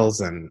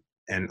styles, and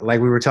like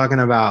we were talking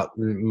about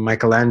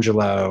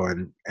Michelangelo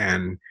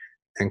and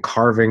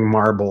carving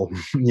marble,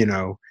 you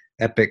know,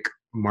 epic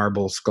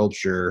marble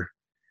sculpture.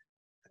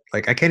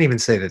 Like I can't even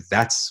say that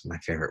that's my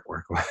favorite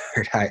work of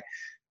art.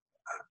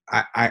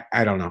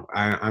 I don't know.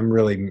 I'm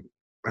really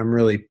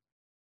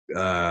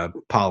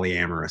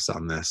polyamorous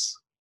on this.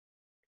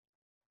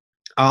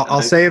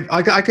 I'll say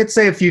I could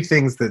say a few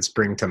things that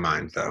spring to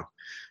mind though.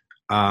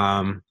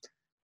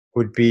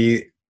 Would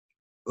be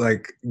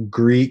like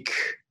Greek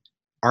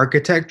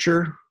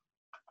architecture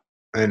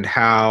and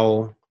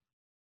how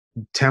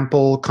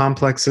temple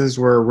complexes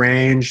were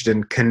arranged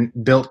and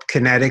built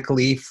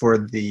kinetically for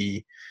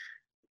the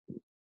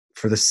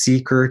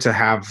seeker to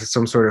have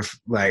some sort of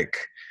like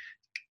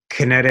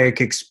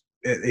kinetic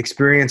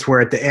experience where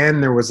at the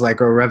end there was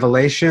like a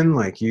revelation,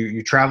 like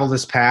you travel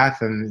this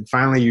path and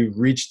finally you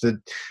reach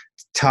the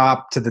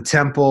top to the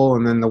temple,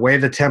 and then the way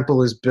the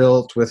temple is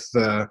built with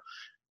the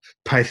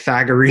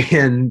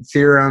Pythagorean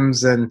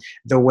theorems and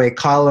the way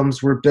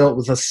columns were built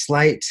with a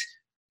slight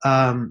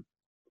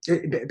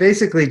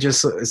basically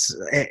just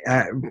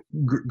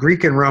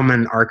Greek and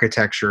Roman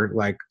architecture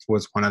like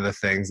was one of the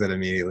things that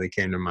immediately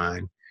came to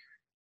mind.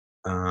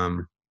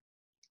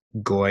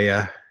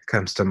 Goya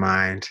comes to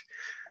mind.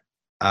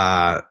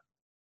 Not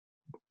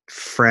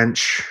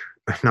French,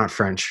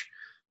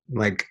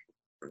 like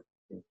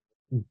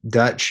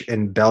Dutch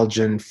and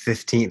Belgian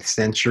 15th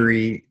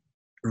century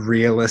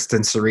realist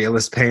and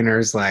surrealist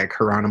painters like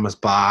Hieronymus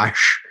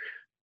Bosch.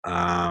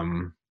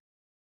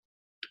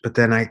 But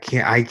then I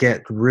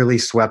get really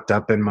swept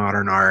up in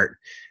modern art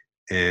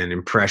and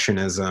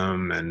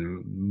Impressionism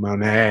and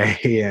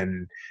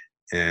Monet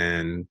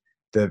and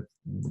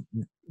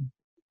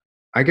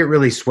I get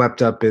really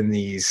swept up in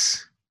the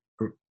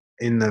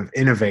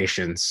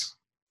innovations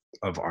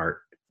of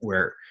art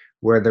where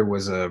there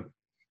was an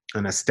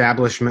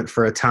establishment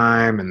for a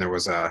time, and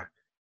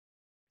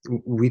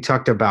we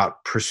talked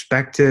about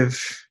perspective.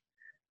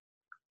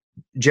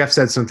 Jeff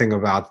said something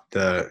about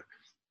the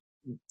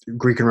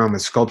Greek and Roman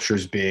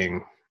sculptures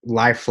being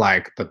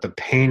lifelike, but the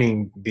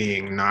painting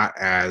being not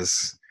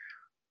as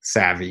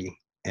savvy.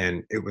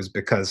 And it was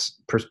because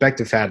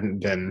perspective hadn't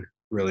been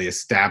really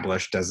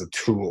established as a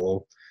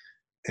tool.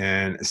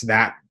 And so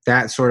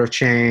that sort of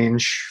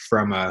change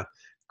from a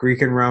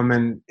Greek and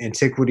Roman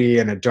antiquity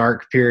and a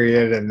dark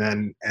period, and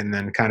then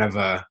kind of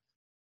a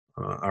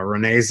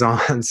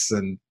Renaissance,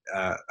 and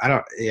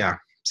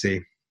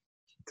see,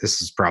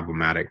 this is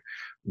problematic.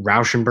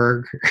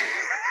 Rauschenberg,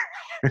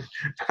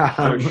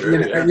 but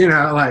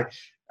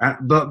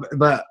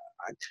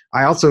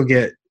I also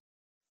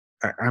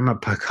I'm a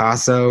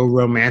Picasso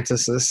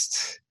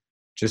romanticist,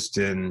 just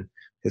in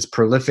his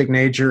prolific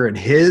nature and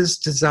his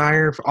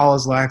desire for all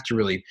his life to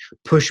really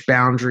push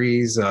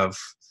boundaries of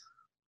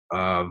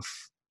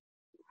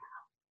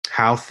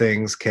how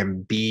things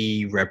can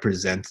be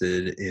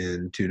represented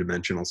in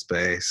two-dimensional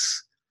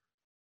space.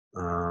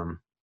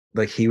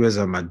 Like he was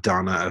a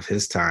Madonna of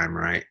his time,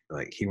 right?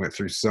 Like he went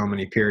through so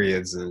many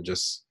periods and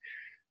just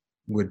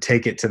would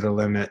take it to the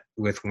limit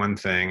with one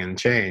thing and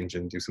change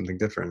and do something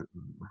different.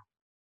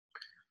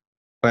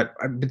 But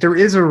there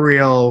is a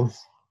real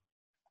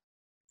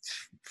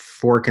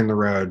fork in the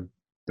road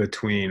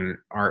between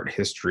art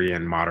history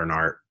and modern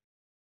art,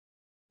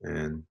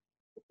 and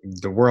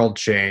the world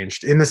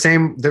changed in the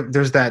same.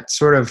 There's that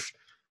sort of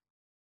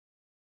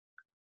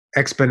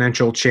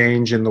exponential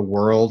change in the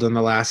world in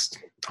the last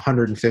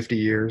 150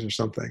 years or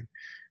something,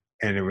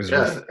 and it was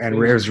it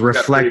was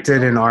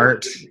reflected in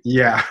art.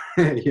 Yeah.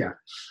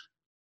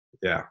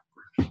 Yeah.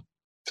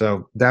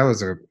 So that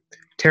was a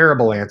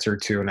terrible answer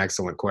to an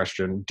excellent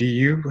question. Do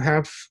you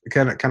have?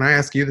 Can I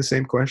ask you the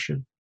same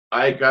question?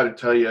 I got to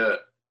tell you,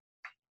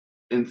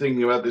 in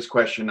thinking about this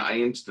question,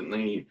 I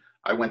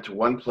went to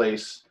one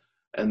place,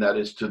 and that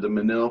is to the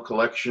Menil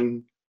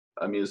Collection,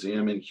 a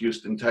museum in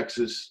Houston,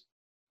 Texas,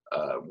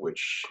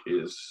 which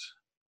is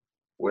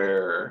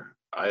where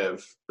I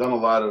have done a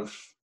lot of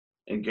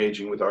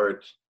engaging with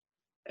art.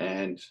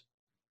 And,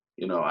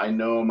 you know, I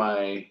know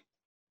my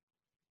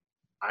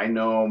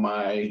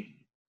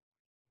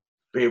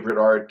favorite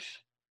art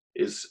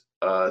is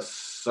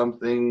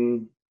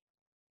something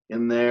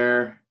in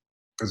there.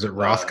 Is it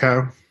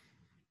Rothko?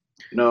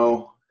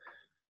 No.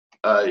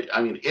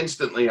 I mean,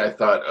 instantly I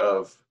thought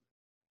of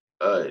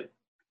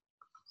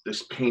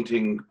this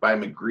painting by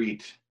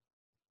Magritte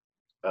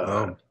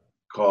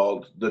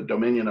called The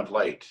Dominion of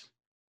Light,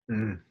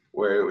 Mm.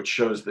 where it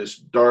shows this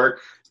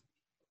dark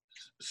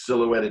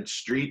silhouetted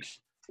street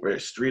where a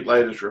street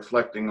light is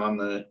reflecting on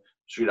the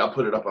street. I'll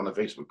put it up on the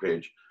Facebook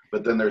page.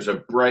 But then there's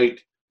a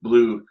bright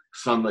blue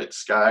sunlit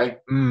sky.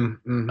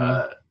 Mm-hmm.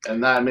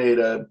 And that made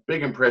a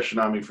big impression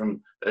on me.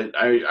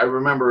 I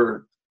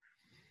remember,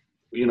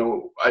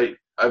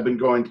 I've been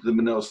going to the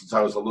Manila since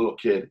I was a little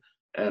kid,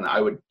 and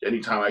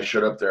anytime I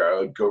showed up there, I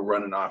would go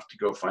running off to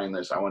go find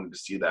this. I wanted to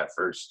see that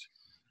first.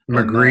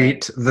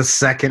 Magritte, the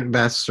second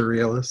best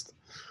surrealist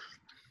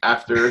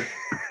after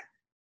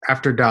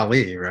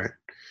Dali, right?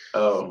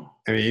 Oh,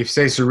 I mean, you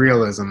say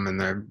surrealism,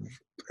 and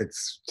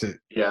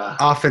yeah.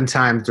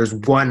 Oftentimes, there's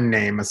one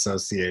name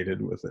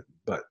associated with it,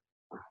 but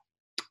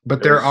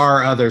there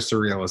are other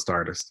surrealist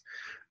artists,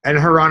 and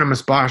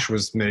Hieronymus Bosch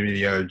was maybe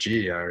the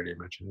OG. I already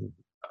mentioned.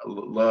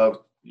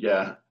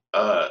 Yeah.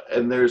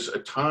 And there's a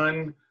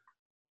ton,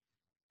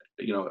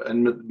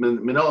 and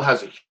Manila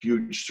has a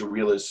huge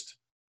surrealist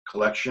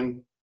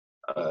collection.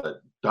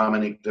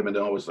 Dominique de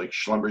Menil was like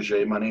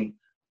Schlumberger money,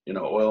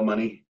 oil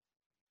money,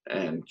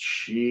 and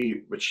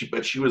she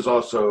was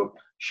also,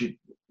 she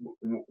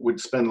would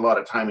spend a lot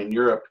of time in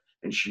Europe,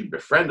 and she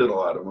befriended a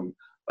lot of them.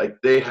 Like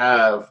they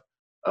have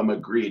a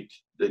Magritte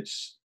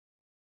that's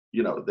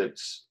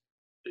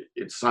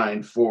it's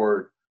signed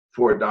for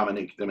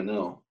Dominique de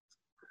Menil,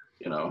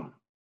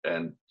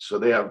 and so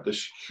they have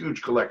this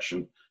huge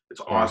collection.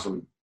 It's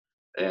awesome.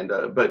 And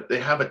but they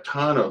have a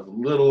ton of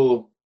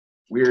little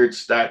weird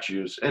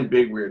statues and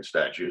big weird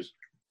statues.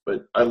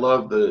 But I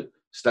love the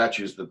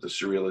statues that the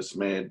surrealists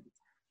made.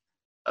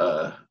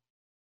 But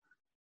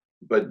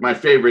my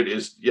favorite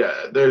is,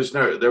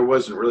 there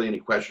wasn't really any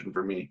question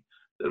for me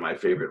that my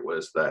favorite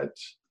was that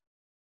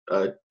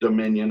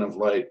Dominion of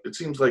Light. It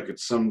seems like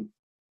it's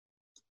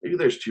maybe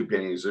there's two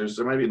paintings.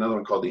 There might be another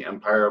one called the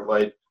Empire of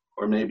Light,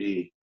 or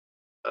maybe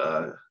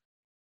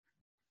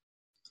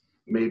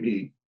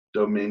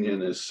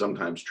Dominion is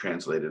sometimes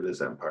translated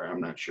as Empire.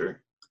 I'm not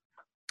sure.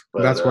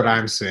 But that's what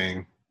I'm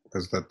seeing.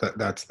 Is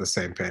that's the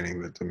same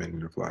painting, the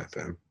Dominion of Light,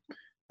 and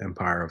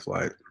Empire of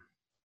Light.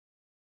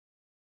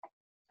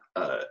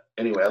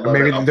 Anyway, I love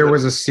maybe it. There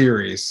was a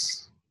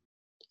series.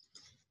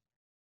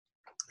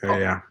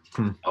 Yeah.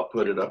 I'll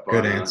put it up.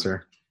 Good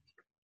answer.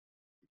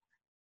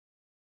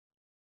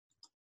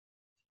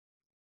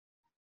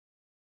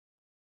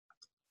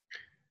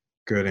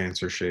 Good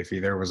answer,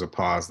 Shafee. There was a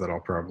pause that I'll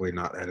probably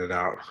not edit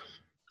out.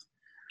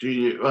 Do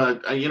you,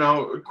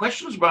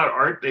 questions about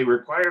art, they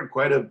require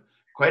quite a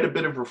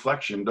bit of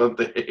reflection, don't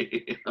they?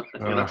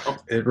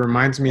 It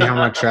reminds me how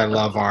much I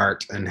love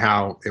art and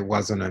how it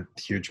wasn't a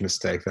huge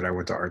mistake that I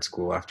went to art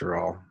school after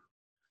all.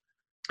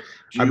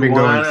 I've been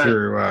going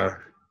through.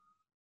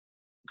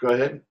 Go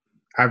ahead.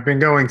 I've been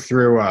going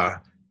through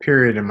a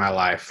period in my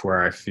life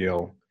where I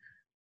feel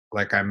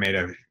like I made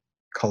a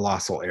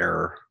colossal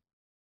error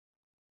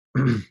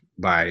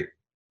by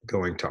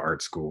going to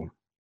art school,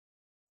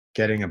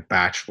 getting a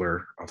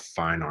Bachelor of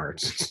Fine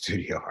Arts in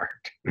Studio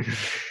Art.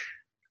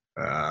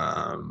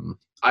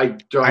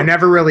 I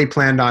never really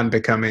planned on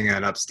becoming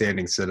an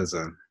upstanding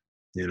citizen,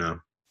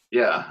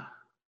 Yeah.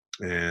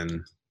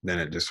 And then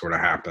it just sort of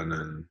happened,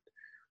 and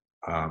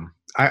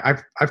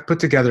I've put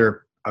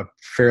together a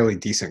fairly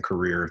decent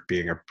career of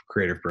being a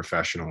creative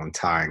professional and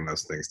tying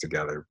those things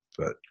together.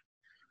 But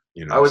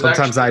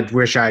sometimes I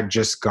wish I'd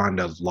just gone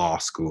to law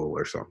school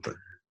or something.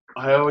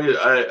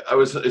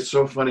 It's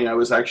so funny. I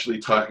was actually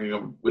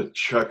talking with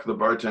Chuck, the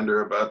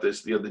bartender, about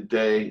this the other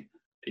day.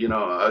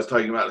 I was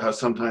talking about how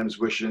sometimes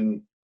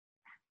wishing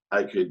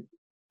I could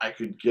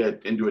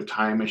get into a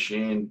time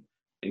machine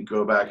and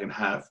go back and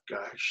have,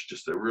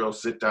 just a real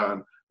sit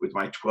down with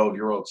my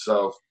 12-year-old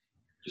self.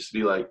 Just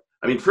be like,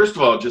 first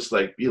of all, just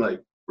like, be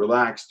like,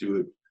 relax,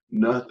 dude.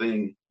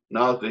 Nothing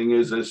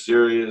is as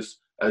serious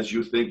as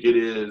you think it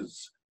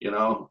is.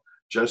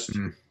 Just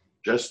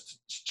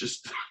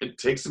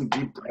take some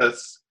deep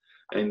breaths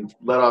and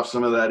let off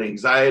some of that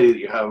anxiety that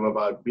you have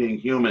about being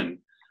human.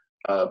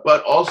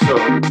 But also,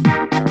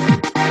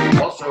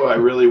 I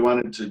really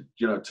wanted to,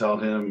 tell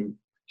him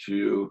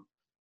to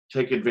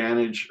take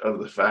advantage of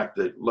the fact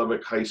that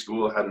Lubbock High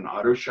School had an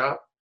auto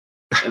shop.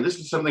 And this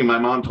is something my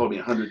mom told me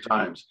 100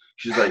 times.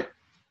 She's like,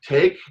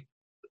 take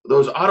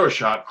those auto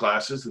shop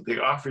classes that they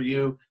offer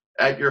you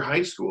at your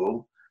high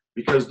school,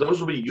 because those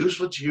will be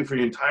useful to you for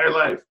your entire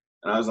life.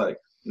 And I was like,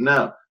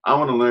 no, I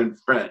want to learn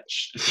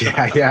French.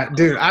 Yeah,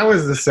 dude, I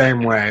was the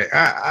same way.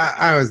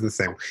 I was the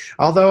same.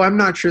 Although I'm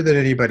not sure that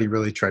anybody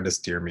really tried to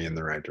steer me in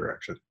the right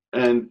direction.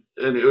 And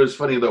it was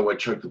funny though what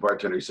Chuck the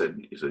bartender said.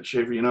 He said,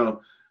 Schaefer, you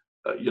know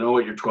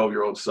what your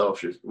 12-year-old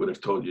self would have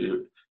told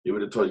you. He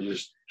would have told you,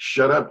 just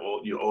shut up,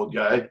 you old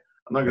guy.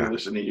 I'm not going to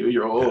listen to you.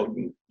 You're old.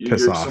 Yeah.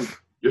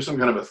 You're some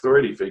kind of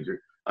authority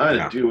figure. I'm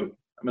going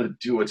to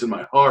do what's in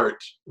my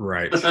heart.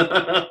 Right.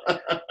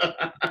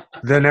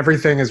 Then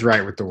everything is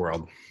right with the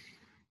world.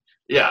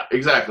 Yeah,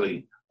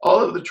 exactly. All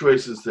of the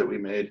choices that we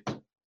made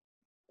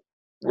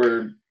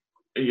were,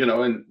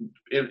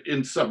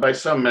 by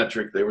some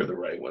metric, they were the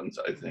right ones,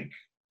 I think.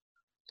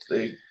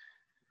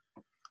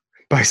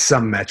 by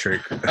some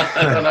metric.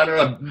 I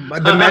don't know.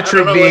 The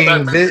metric I don't know being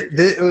what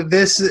that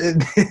this,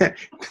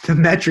 the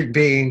metric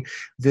being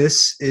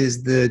this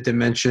is the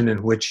dimension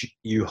in which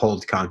you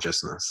hold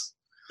consciousness.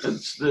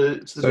 it's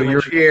the So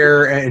you're dimension.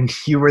 here and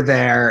you were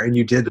there and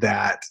you did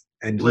that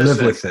and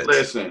live with it.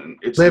 Listen,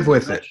 it's Live the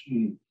with it.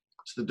 dimension,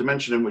 it's the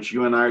dimension in which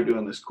you and I are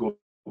doing this cool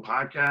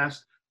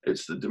podcast.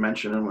 It's the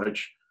dimension in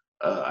which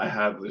I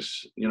have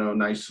this,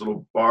 nice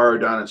little bar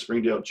down at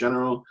Springdale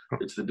General.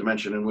 It's the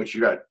dimension in which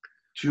you got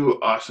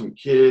two awesome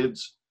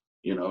kids.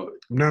 No,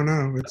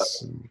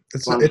 it's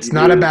funky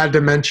not a dudes. bad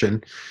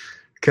dimension.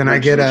 Can I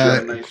Dimension get which you a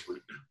have nice-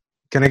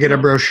 Can I get a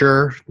No.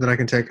 brochure that I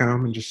can take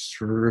home and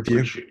just review?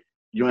 which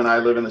you and I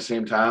live in the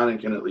same town and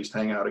can at least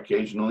hang out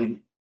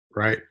occasionally.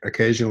 Right,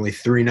 occasionally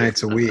 3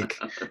 nights a week,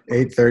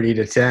 8:30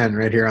 to 10,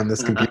 right here on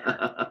this computer.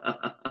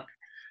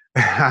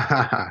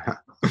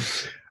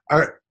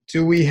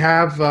 Do we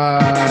have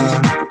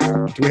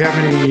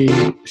any?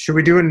 Should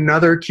we do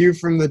another cue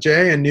from the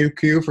J, a new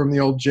cue from the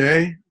old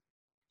J,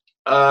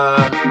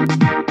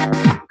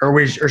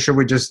 or should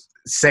we just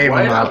save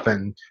Why them not? up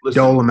and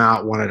Listen. dole them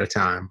out one at a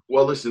time?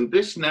 Well, listen,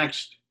 this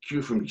next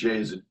cue from Jay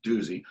is a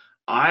doozy.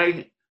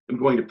 I am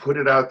going to put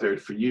it out there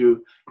for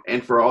you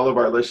and for all of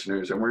our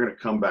listeners, and we're going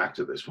to come back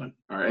to this one.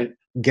 All right?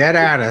 Get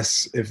at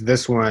us if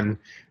this one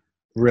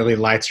really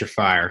lights your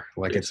fire,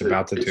 like it's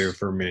about to do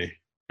for me.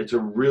 It's a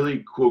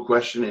really cool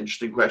question,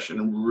 interesting question,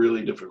 and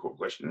really difficult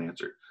question to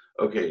answer.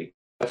 Okay,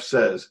 F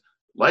says,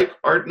 like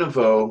Art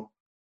Nouveau,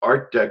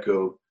 Art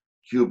Deco,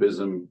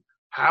 Cubism,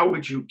 how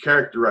would you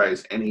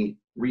characterize any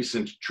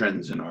recent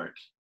trends in art?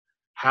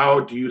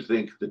 How do you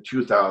think the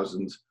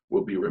 2000s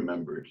will be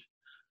remembered?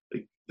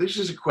 Like, this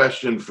is a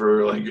question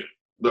for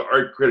the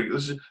art critic.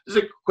 This is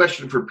a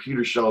question for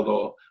Peter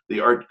Sheldall, the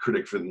art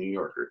critic for the New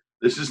Yorker.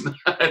 This is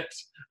not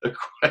a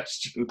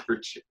question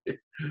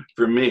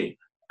for me.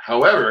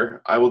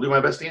 However, I will do my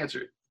best to answer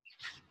it.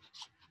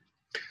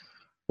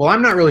 Well,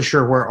 I'm not really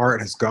sure where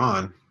art has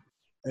gone.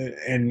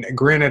 And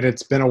granted,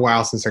 it's been a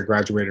while since I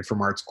graduated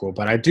from art school,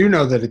 but I do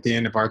know that at the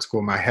end of art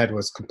school, my head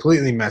was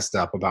completely messed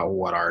up about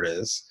what art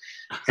is.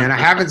 And I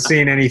haven't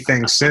seen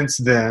anything since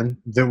then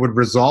that would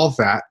resolve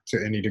that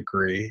to any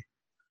degree.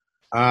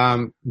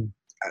 I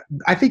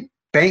think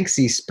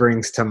Banksy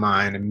springs to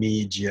mind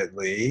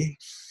immediately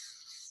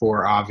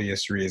for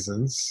obvious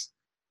reasons,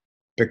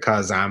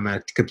 because I'm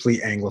a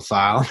complete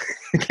Anglophile.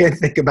 I can't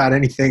think about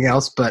anything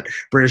else but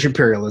British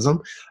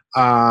imperialism.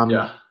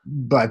 Yeah.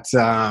 But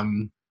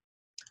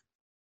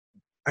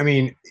I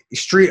mean,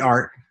 street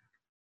art,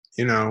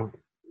 it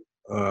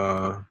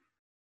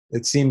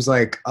seems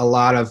like a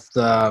lot of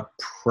the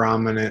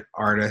prominent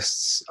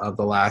artists of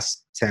the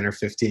last 10 or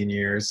 15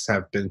 years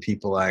have been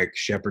people like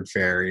Shepard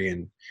Fairey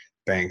and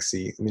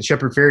Banksy. I mean,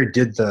 Shepard Fairey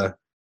did the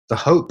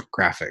Hope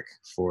graphic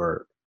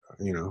for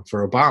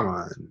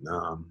Obama.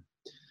 And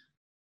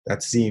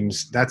that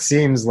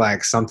seems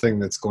like something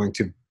that's going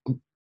to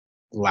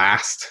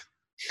last,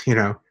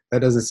 That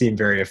doesn't seem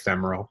very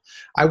ephemeral.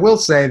 I will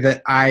say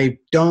that I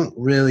don't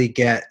really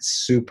get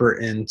super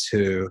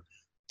into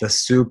the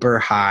super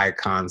high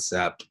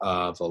concept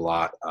of a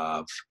lot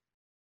of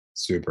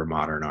super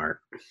modern art.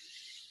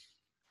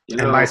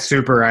 And by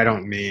super, I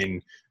don't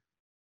mean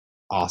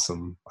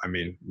awesome. I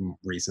mean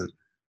recent.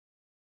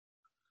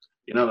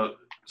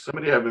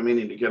 Somebody I've been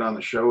meaning to get on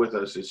the show with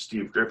us is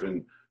Steve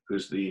Griffin,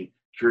 who's the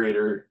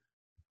curator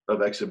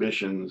of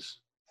exhibitions,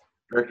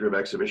 director of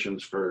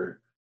exhibitions for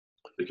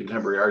the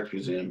Contemporary Arts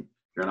Museum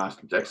here in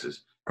Austin,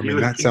 Texas. I mean,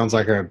 that sounds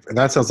like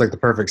the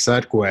perfect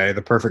segue,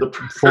 the perfect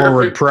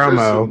forward perfect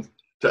promo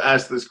to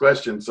ask this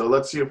question. So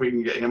let's see if we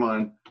can get him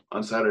on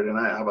Saturday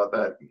night. How about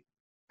that?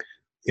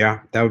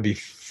 Yeah, that would be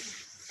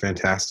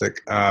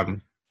fantastic.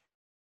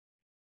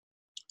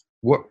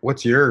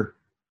 What's your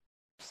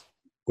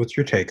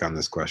take on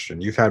this question?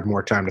 You've had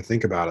more time to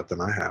think about it than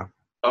I have.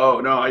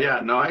 Oh no,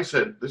 yeah, no. I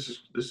said this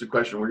is a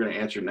question we're going to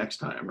answer next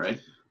time, right?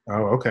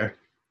 Oh, okay.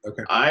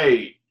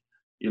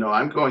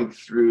 I'm going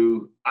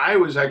through. I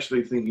was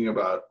actually thinking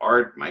about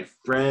art my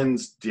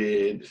friends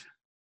did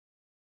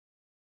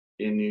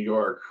in New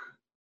York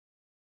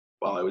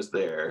while I was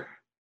there,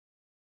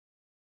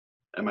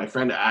 and my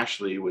friend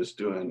Ashley was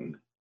doing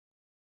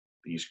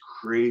these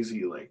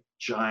crazy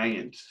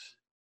giant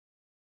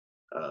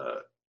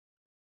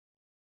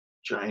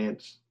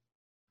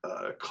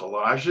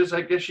collages,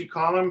 I guess you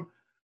call them,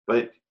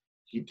 but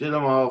he did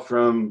them all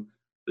from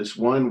this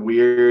one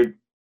weird,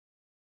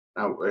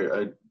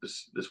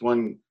 this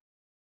one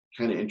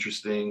kind of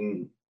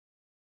interesting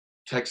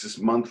Texas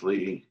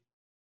Monthly.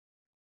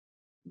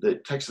 The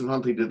Texas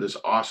Monthly did this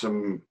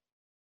awesome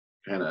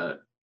kind of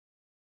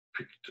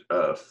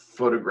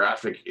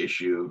photographic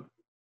issue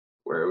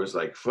where it was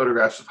like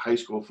photographs of high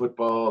school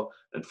football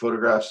and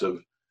photographs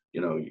of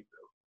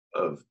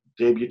of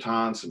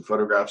debutantes and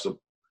photographs of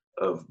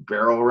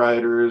barrel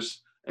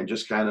riders and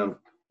just kind of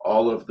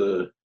all of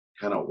the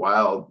kind of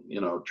wild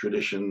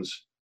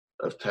traditions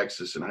of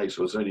Texas in high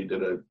school. So he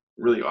did a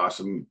really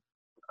awesome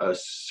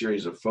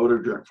series of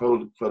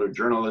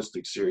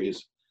photojournalistic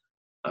series,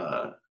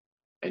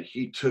 and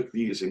he took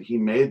these and he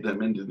made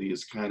them into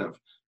these kind of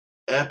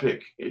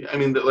epic. I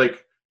mean,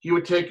 like he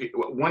would take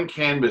one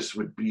canvas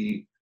would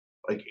be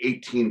like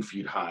 18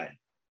 feet high,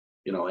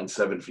 and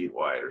 7 feet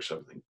wide or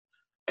something,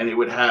 and it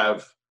would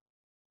have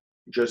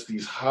just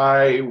these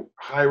high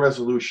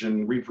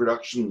resolution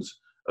reproductions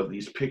of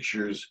these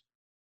pictures,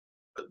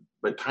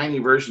 but tiny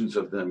versions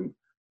of them,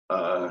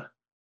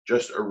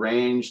 just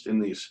arranged in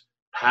these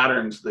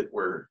patterns that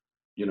were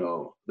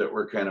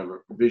kind of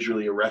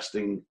visually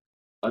arresting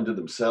unto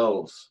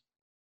themselves.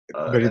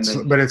 But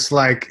it's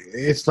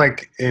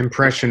like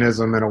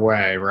impressionism in a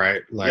way,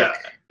 right? Like, yeah,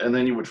 and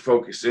then you would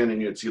focus in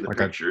and you'd see the like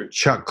picture. A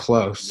Chuck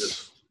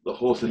Close. The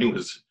whole thing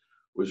was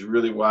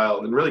really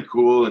wild and really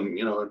cool, and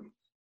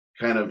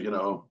kind of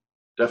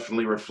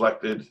definitely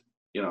reflected.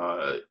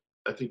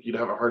 I think you'd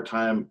have a hard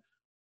time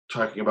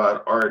talking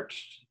about art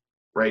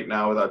right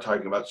now without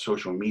talking about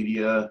social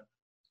media.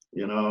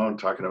 And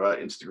talking about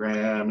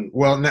Instagram.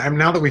 Well,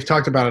 now that we've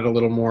talked about it a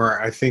little more,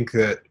 I think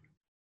that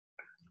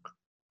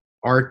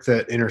art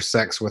that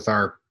intersects with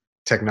our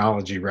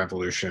technology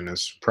revolution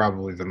is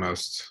probably the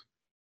most.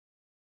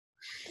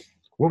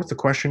 What was the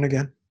question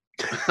again?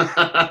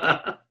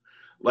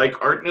 Like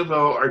Art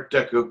Nouveau, Art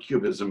Deco,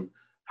 Cubism,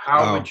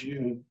 how would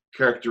you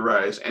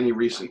characterize any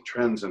recent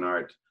trends in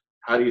art?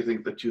 How do you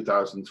think the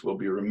 2000s will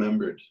be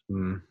remembered?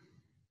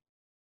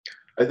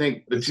 I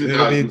think the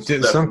 2000s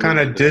it'll be some kind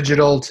of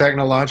digital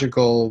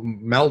technological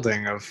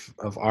melding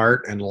of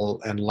art and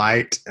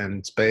light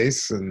and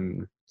space.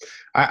 And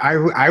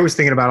I was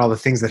thinking about all the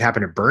things that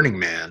happened at Burning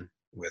Man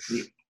with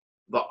the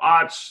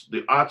aughts.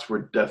 The aughts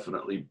were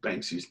definitely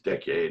Banksy's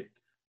decade,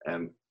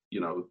 and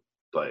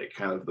like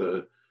kind of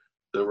the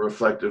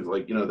reflective,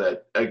 like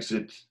that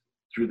exit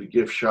through the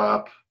gift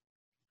shop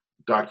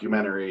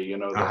documentary.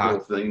 The whole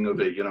thing of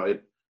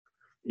it.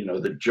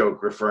 The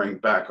joke referring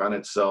back on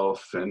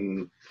itself,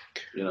 and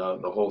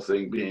the whole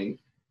thing being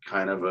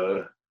kind of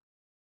a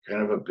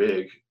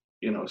big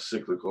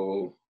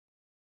cyclical,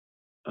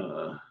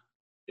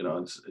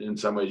 in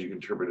some ways you can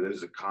interpret it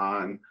as a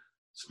con,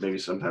 maybe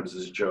sometimes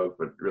as a joke,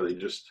 but really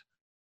just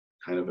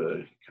kind of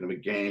a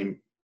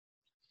game.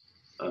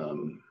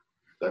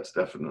 That's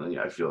definitely,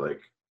 I feel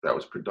like that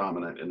was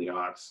predominant in the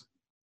aughts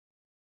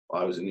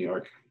while I was in New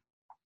York.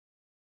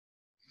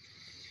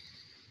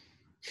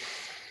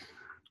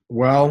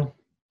 Well,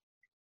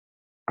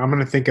 I'm going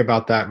to think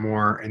about that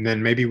more, and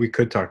then maybe we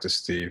could talk to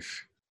Steve.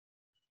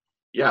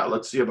 Yeah,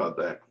 let's see about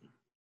that.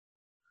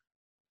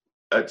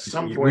 At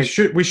some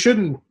point, we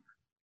shouldn't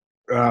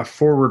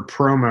forward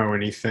promo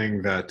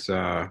anything that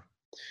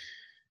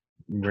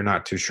we're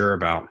not too sure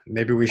about.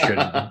 Maybe we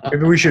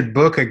should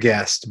book a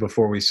guest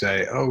before we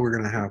say, "Oh, we're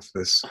going to have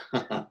this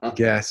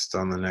guest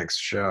on the next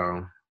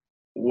show."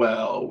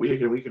 Well,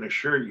 we can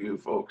assure you,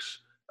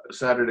 folks,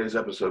 Saturday's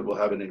episode will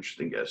have an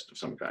interesting guest of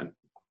some kind.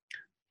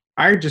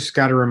 I just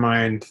got to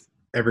remind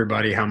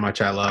everybody how much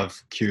I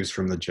love Cues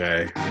from the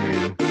J. I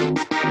mean,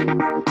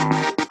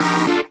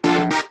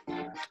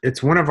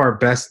 it's one of our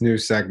best new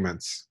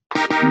segments.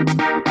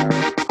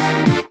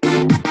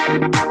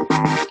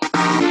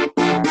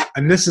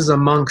 And this is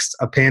amongst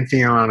a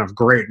pantheon of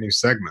great new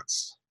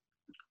segments.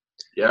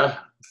 Yeah.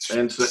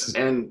 And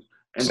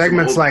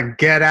segments like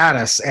Get At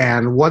Us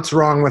and What's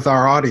Wrong with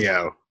Our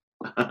Audio.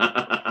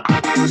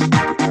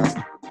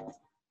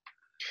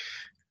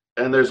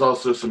 And there's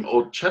also some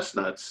old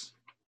chestnuts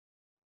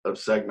of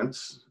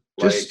segments.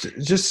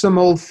 Just some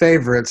old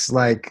favorites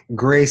like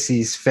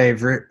Gracie's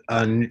favorite,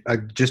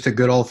 just a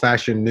good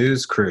old-fashioned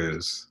news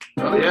cruise.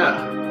 Oh,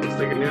 yeah. Let's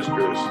take a news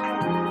cruise.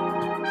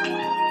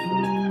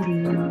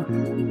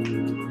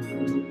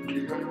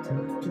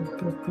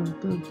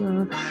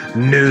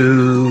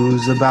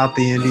 News about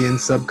the Indian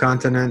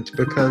subcontinent,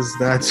 because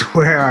that's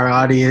where our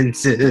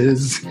audience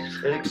is.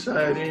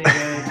 Exciting.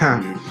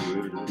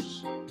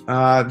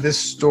 This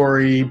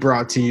story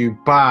brought to you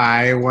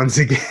by, once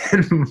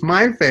again,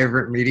 my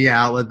favorite media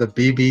outlet, the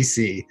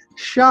BBC.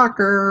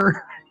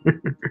 Shocker!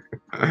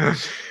 The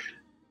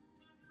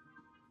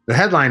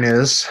headline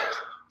is,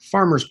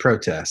 Farmers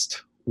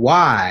Protest.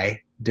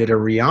 Why did a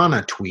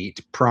Rihanna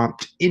tweet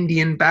prompt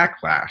Indian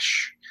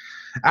backlash?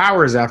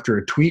 Hours after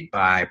a tweet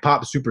by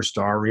pop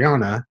superstar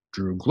Rihanna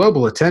drew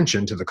global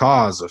attention to the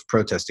cause of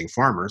protesting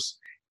farmers,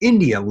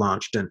 India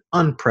launched an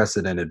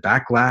unprecedented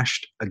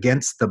backlash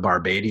against the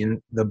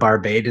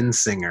Barbadian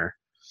singer.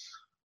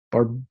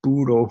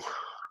 Barbudo.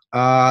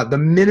 The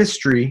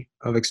Ministry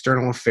of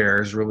External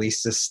Affairs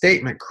released a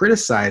statement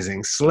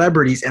criticizing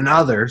celebrities and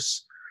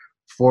others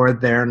for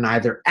their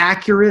neither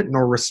accurate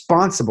nor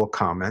responsible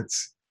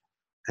comments,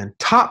 and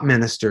top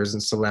ministers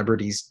and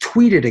celebrities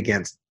tweeted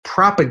against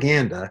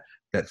propaganda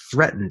that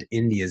threatened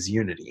India's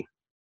unity.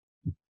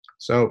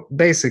 So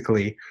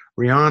basically,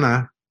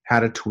 Rihanna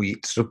had a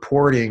tweet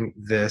supporting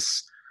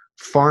this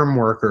farm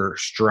worker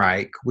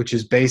strike, which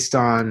is based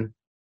on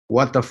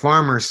what the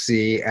farmers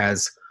see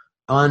as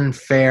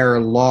unfair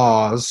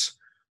laws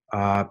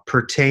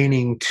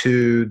pertaining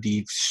to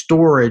the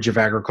storage of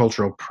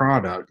agricultural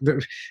product,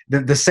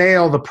 the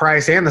sale, the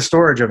price, and the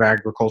storage of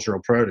agricultural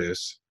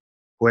produce,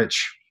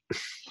 which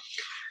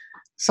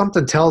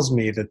something tells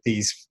me that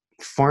these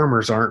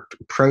farmers aren't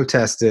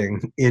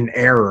protesting in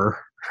error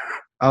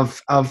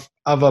of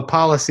a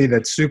policy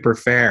that's super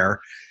fair.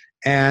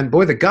 And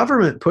boy, the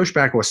government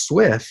pushback was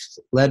swift,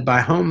 led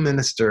by Home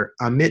Minister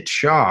Amit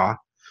Shah,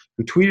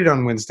 who tweeted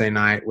on Wednesday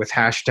night with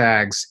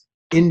hashtags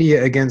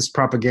India against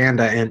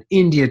propaganda and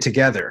India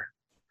together.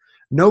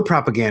 No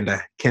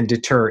propaganda can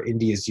deter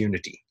India's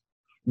unity.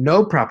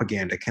 No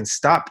propaganda can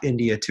stop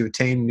India to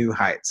attain new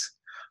heights.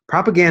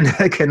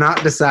 Propaganda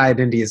cannot decide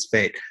India's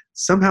fate.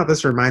 Somehow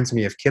this reminds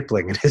me of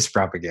Kipling and his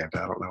propaganda.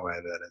 I don't know why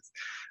that is.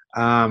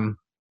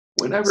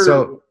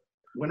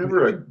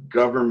 Whenever a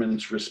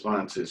government's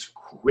response is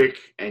quick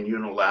and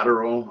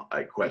unilateral,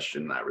 I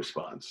question that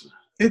response.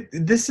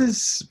 This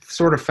is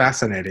sort of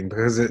fascinating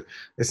because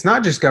it's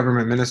not just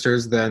government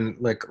ministers. Then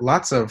like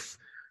lots of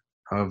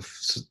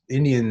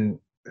Indian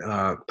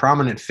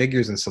prominent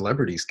figures and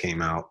celebrities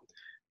came out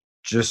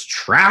just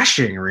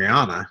trashing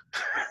Rihanna.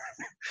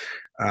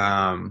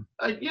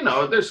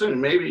 There's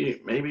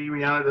maybe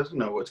Rihanna doesn't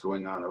know what's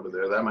going on over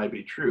there. That might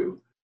be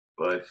true,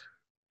 but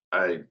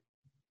I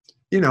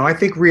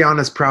think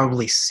Rihanna's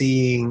probably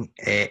seeing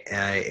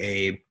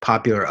a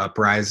popular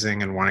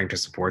uprising and wanting to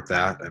support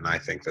that, and I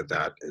think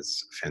that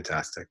is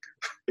fantastic.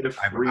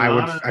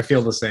 I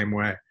feel the same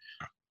way.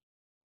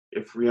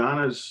 If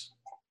Rihanna's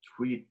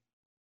tweet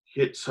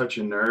hit such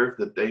a nerve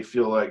that they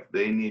feel like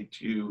they need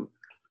to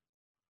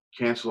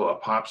cancel a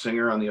pop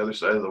singer on the other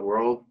side of the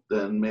world,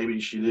 then maybe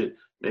she did.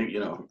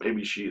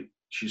 Maybe she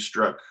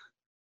struck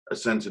a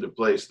sensitive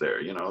place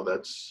there.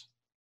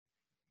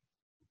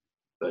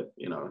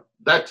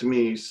 That to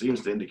me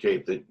seems to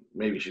indicate that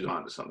maybe she's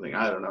onto something.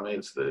 I don't know.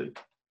 It's the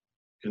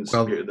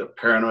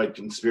paranoid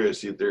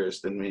conspiracy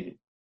theorist in me.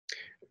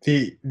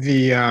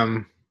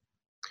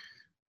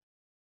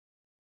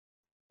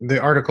 The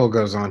article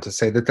goes on to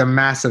say that the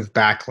massive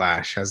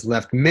backlash has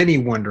left many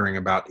wondering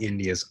about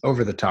India's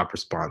over-the-top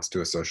response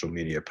to a social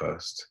media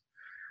post.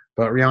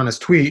 But Rihanna's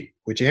tweet,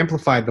 which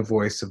amplified the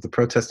voice of the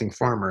protesting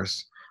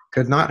farmers,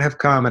 could not have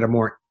come at a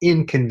more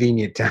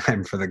inconvenient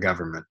time for the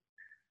government.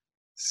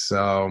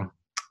 So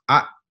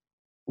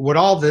what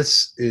all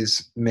this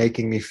is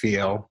making me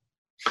feel,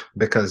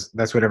 because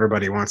that's what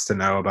everybody wants to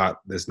know about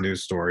this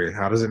news story,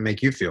 how does it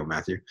make you feel,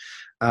 Matthew,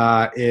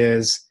 I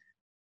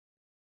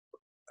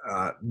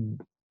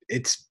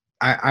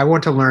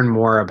want to learn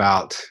more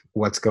about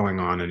what's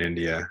going on in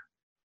India.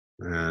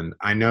 And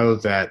I know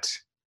that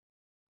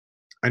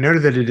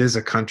it is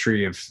a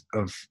country of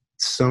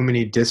so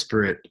many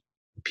disparate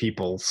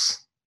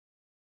peoples,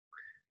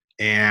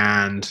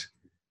 and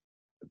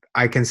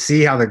I can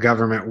see how the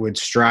government would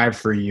strive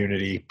for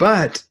unity.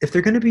 But if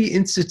they're going to be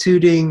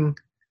instituting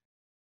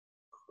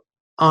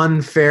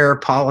unfair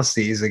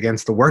policies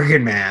against the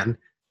working man,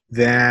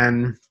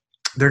 then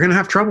they're going to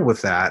have trouble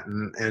with that.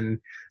 And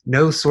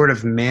no sort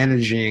of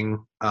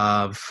managing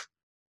of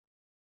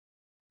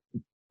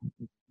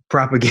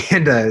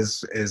propaganda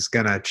is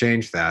going to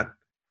change that.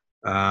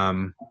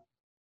 I'm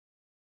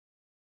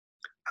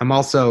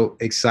also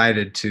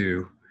excited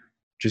to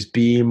just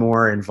be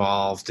more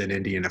involved in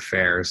Indian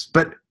affairs.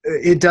 But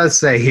it does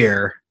say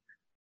here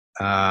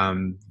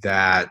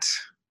that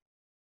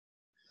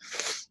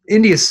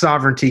India's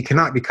sovereignty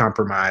cannot be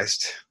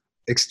compromised.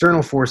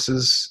 External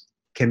forces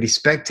can be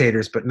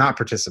spectators but not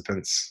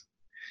participants.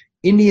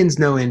 Indians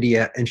know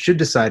India and should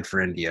decide for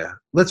India.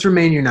 Let's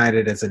remain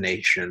united as a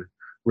nation,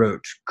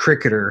 wrote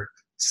cricketer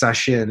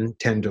Sachin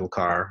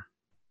Tendulkar.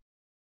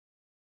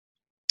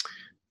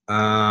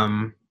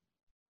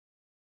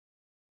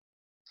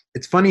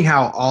 It's funny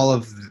how all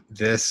of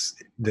this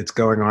that's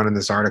going on in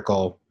this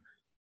article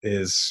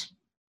is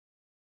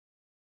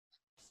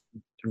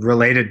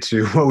related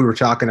to what we were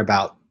talking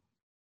about,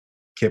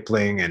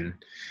 Kipling and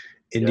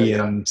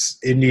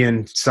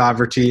Indian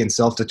sovereignty and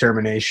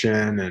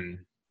self-determination and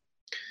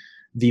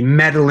the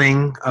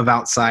meddling of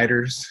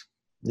outsiders,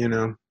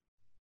 And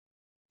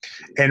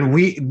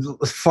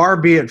far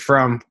be it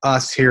from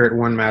us here at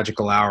One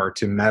Magical Hour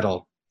to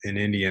meddle in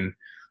Indian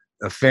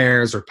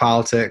affairs or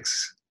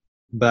politics.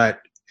 But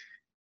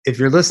if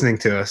you're listening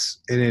to us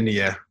in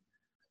India,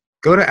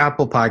 go to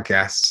Apple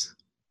Podcasts,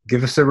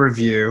 give us a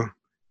review.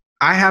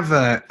 I have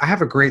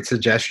a great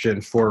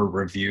suggestion for a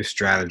review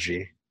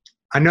strategy.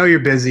 I know you're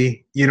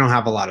busy. You don't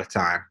have a lot of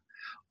time.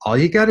 All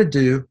you got to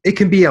do, it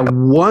can be a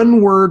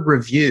one-word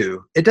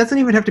review. It doesn't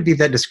even have to be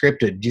that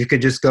descriptive. You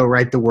could just go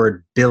write the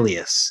word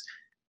bilious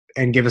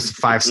and give us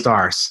 5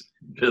 stars.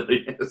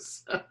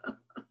 Bilious.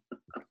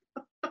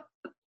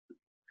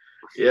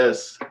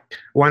 Yes.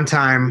 One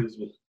time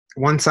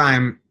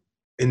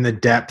in the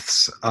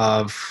depths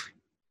of,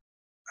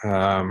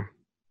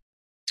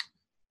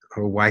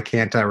 why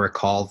can't I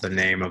recall the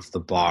name of the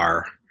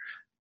bar?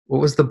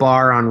 What was the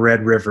bar on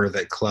Red River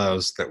that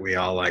closed that we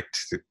all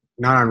liked?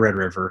 Not on Red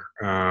River.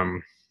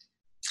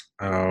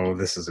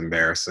 This is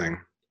embarrassing.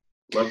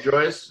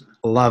 Lovejoy's?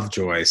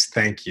 Lovejoy's,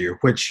 thank you.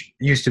 Which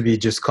used to be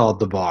just called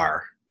the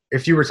bar.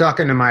 If you were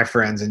talking to my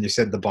friends and you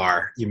said the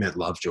bar, you meant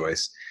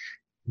Lovejoy's.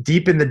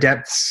 Deep in the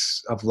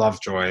depths of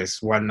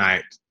Lovejoy's, one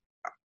night,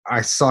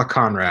 I saw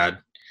Conrad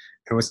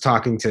and was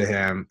talking to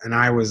him, and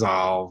I was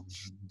all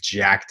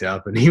jacked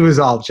up, and he was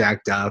all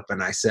jacked up.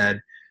 And I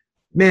said,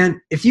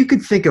 man, if you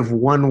could think of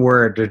one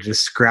word to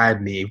describe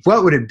me,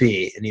 what would it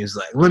be? And he was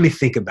like, let me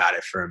think about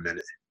it for a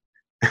minute.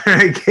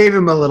 I gave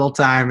him a little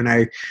time,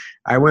 and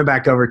I went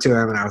back over to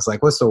him, and I was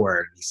like, what's the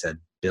word? And he said,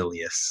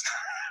 bilious.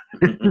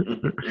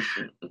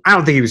 I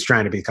don't think he was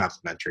trying to be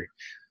complimentary.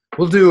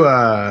 We'll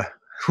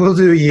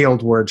do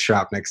Yield Word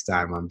Shop next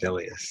time on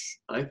bilious.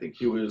 I think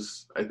he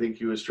was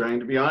trying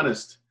to be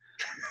honest.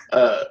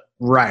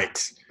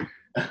 Right.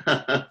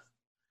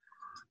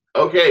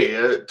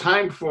 Okay,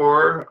 time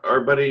for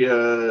our buddy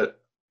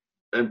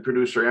and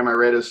producer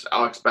emeritus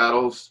Alex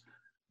Battles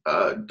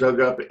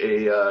dug up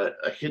a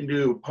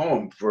Hindu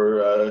poem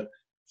for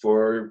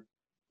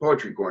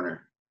Poetry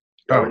Corner.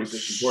 Oh,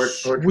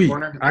 Poetry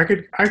Corner? I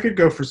could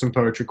go for some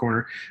Poetry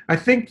Corner. I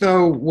think,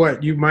 though,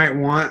 what you might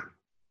want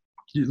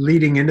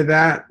leading into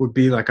that would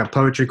be like a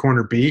Poetry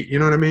Corner beat. You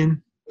know what I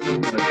mean?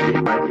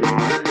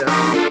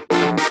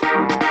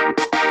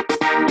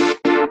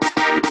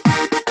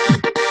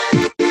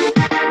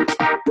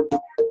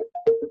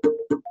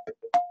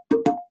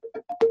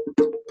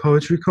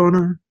 Poetry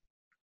Corner.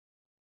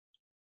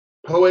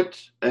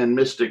 Poet and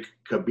mystic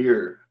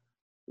Kabir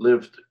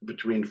lived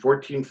between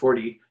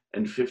 1440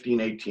 and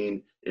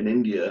 1518 in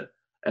India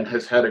and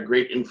has had a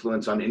great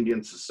influence on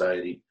Indian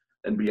society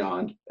and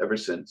beyond ever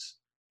since.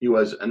 He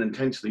was an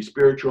intensely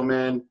spiritual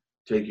man,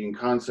 taking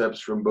concepts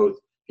from both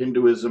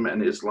Hinduism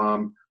and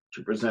Islam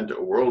to present a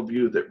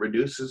worldview that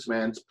reduces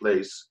man's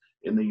place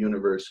in the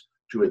universe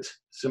to its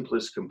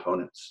simplest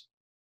components.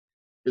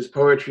 His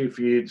poetry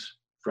feeds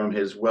from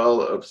his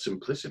well of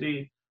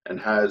simplicity and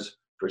has,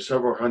 for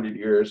several hundred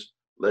years,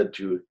 led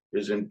to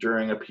his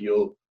enduring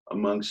appeal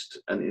amongst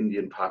an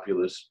Indian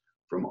populace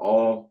from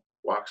all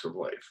walks of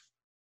life.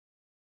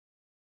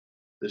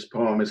 This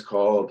poem is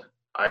called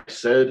I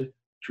Said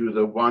to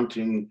the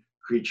Wanting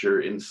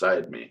Creature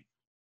Inside Me.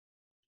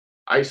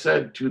 I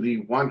said to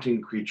the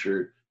wanting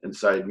creature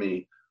inside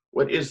me,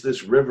 what is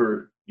this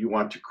river you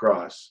want to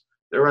cross?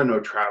 There are no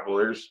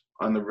travelers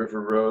on the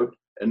river road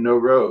and no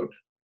road.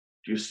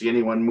 Do you see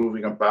anyone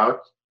moving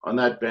about on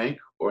that bank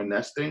or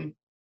nesting?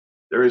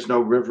 There is no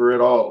river at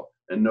all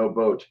and no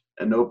boat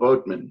and no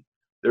boatman.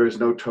 There is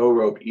no tow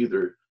rope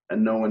either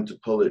and no one to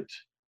pull it.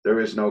 There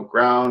is no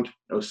ground,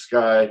 no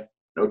sky,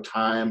 no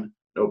time,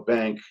 no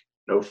bank,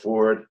 no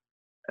ford,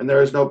 and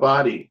there is no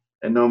body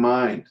and no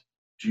mind.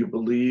 Do you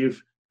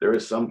believe there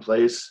is some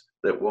place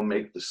that will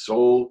make the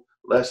soul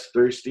less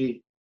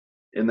thirsty?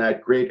 In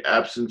that great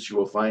absence you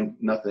will find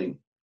nothing.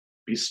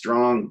 Be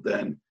strong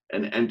then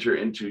and enter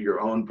into your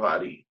own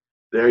body.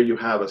 There you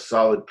have a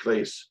solid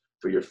place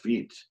for your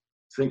feet.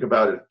 Think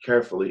about it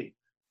carefully.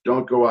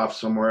 Don't go off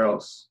somewhere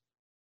else.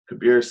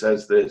 Kabir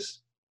says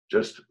this,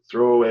 just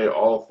throw away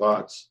all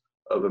thoughts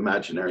of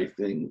imaginary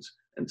things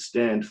and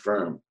stand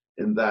firm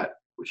in that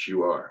which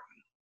you are.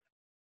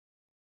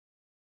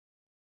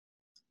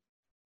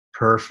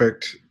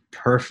 Perfect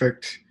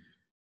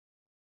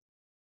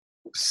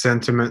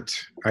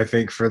sentiment, I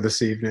think, for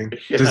this evening.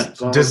 Yeah,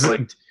 it's almost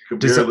like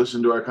Kabir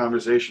listened to our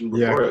conversation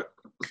before it.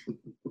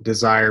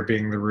 Desire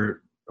being the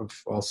root of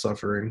all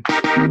suffering.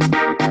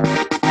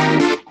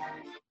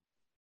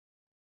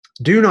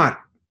 Do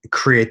not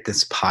create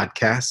this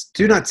podcast.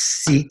 Do not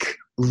seek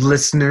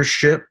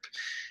listenership.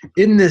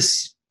 In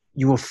this,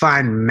 you will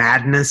find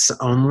madness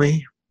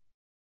only.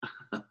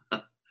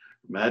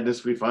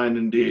 Madness we find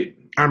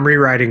indeed. I'm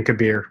rewriting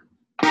Kabir.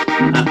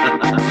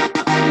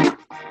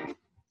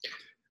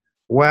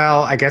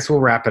 Well, I guess we'll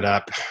wrap it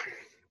up.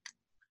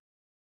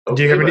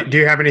 Okay, do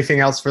you have anything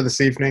else for this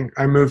evening?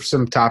 I moved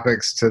some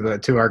topics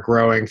to our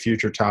growing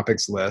future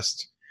topics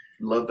list.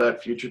 Love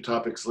that future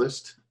topics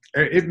list.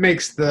 It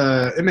makes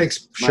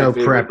show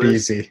prep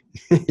list. easy.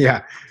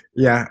 yeah.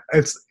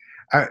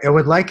 I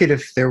would like it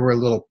if there were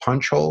little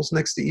punch holes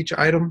next to each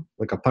item,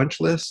 like a punch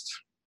list.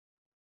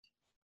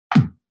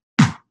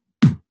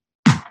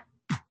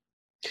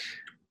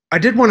 I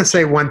did want to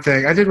say one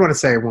thing. I did want to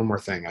say one more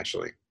thing,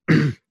 actually.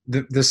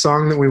 The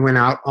song that we went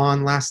out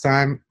on last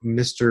time,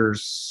 Mr.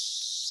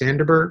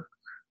 Sandberg.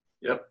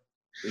 Yep,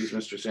 please,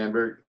 Mr.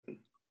 Sandberg.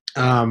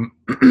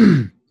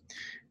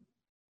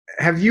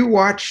 Have you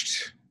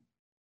watched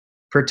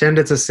Pretend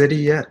It's a City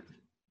yet?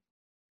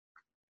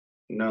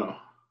 No.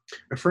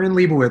 Fran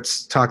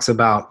Lebowitz talks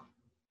about,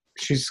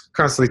 she's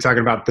constantly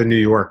talking about the New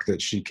York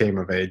that she came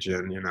of age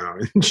in, you know.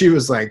 And she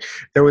was like,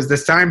 there was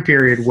this time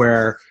period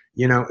where,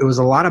 you know, it was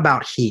a lot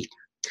about heat.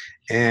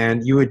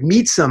 And you would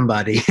meet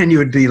somebody and you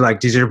would be like,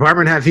 does your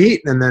apartment have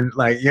heat? And then,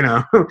 like, you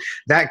know,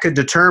 that could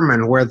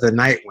determine where the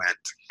night went.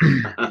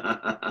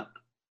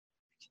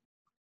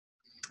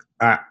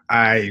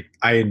 I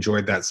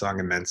enjoyed that song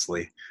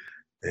immensely.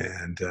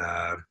 And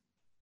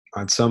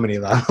on so many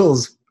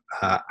levels,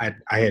 I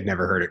had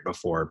never heard it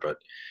before, but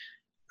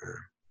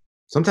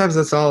sometimes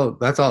that's all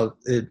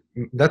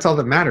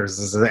that matters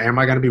is, am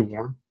I going to be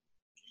warm?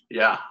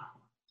 Yeah.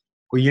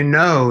 Well, you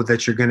know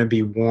that you're going to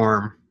be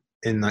warm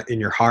in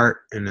your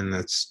heart and in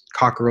the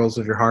cockerels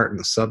of your heart and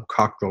the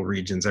subcoccygeal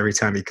regions every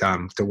time you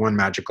come to One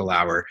Magical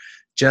Hour.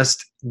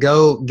 Just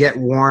go get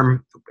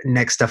warm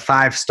next to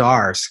 5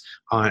 stars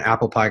on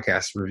Apple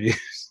Podcast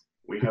reviews.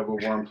 We have a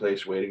warm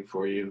place waiting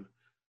for you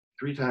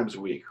 3 times a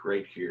week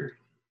right here.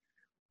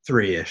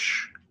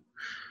 3-ish.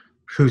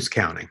 Who's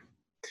counting?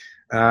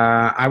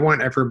 I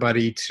want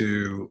everybody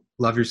to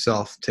love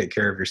yourself, take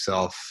care of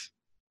yourself,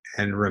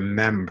 and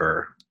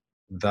remember,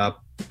 the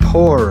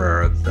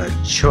poorer the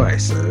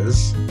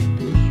choices,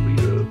 The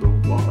sweeter the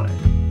wine.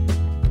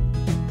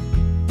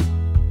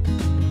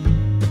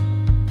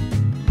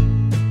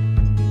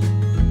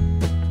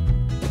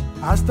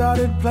 I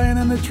started playing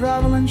in the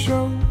traveling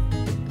show,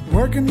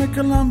 working the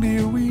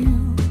Columbia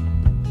wheel.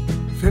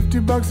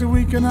 $50 a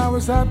week and I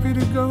was happy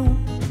to go.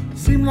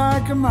 Seemed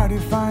like a mighty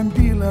fine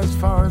deal as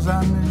far as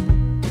I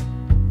knew.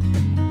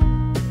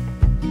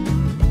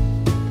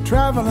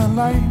 Traveling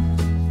light,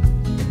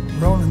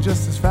 rolling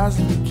just as fast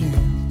as we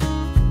can.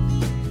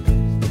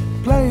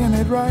 Playing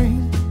it right,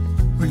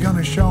 we're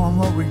gonna show 'em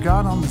what we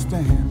got on the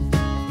stand.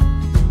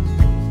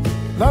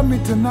 Love me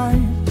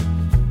tonight,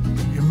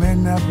 you may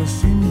never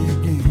see me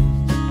again.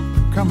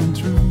 Coming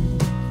through.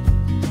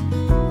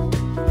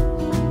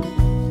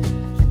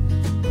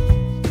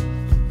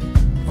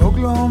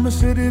 Oklahoma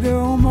City to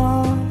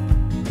Omaha,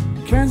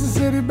 Kansas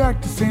City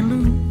back to St.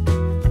 Louis.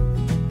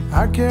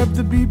 I kept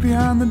the beat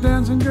behind the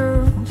dancing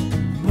girls,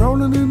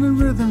 rolling in the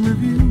rhythm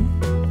review.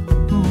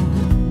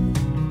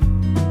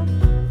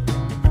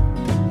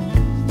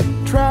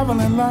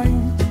 Traveling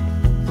light,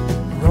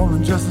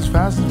 rolling just as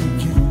fast as we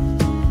can.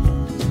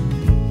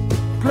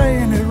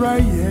 Playing it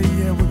right,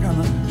 yeah, we're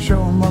gonna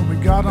show 'em what we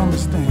got on the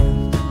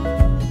stand.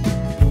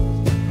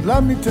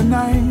 Love me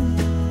tonight,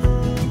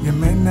 you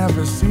may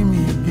never see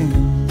me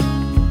again.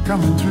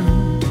 Coming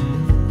through.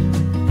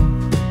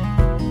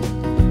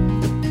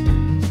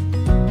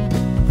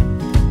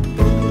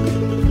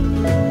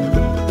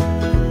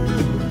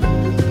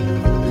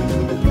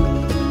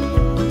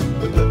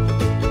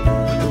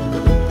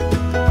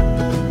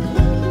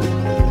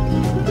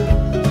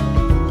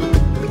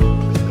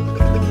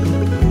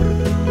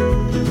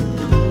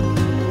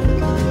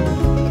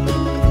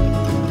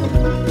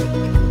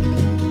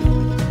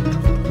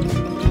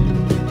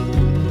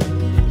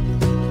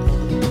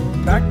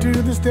 Back to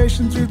the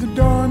station, through the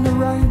door on the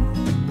right.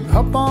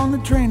 Up on the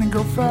train and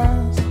go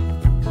fast.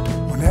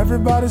 When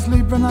everybody's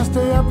sleeping, I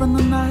stay up in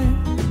the night.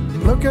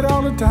 Look at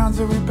all the towns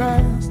that we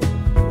passed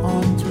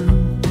on through.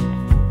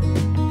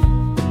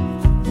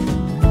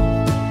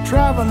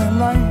 Traveling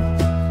light,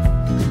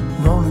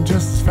 rolling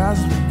just as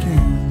fast as we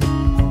can.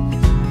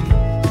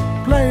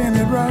 Playing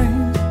it right,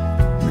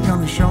 we're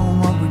gonna show 'em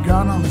what we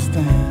got on the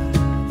stand.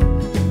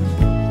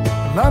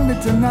 Love me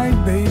tonight,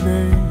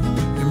 baby,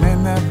 you may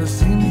never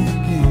see me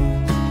again.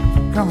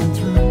 Coming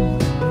through.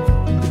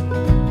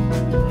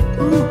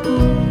 Ooh.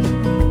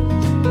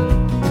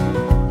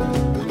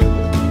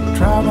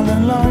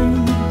 Traveling light,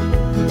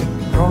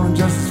 rolling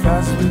just as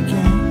fast as we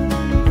can.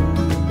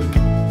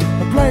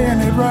 We're playing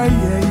it right,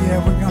 yeah,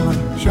 we're gonna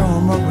show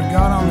 'em what we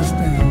got on the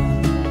stand.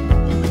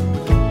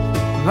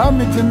 Love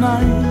me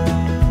tonight,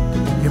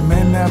 you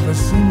may never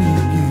see me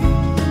again.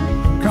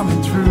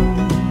 Coming through.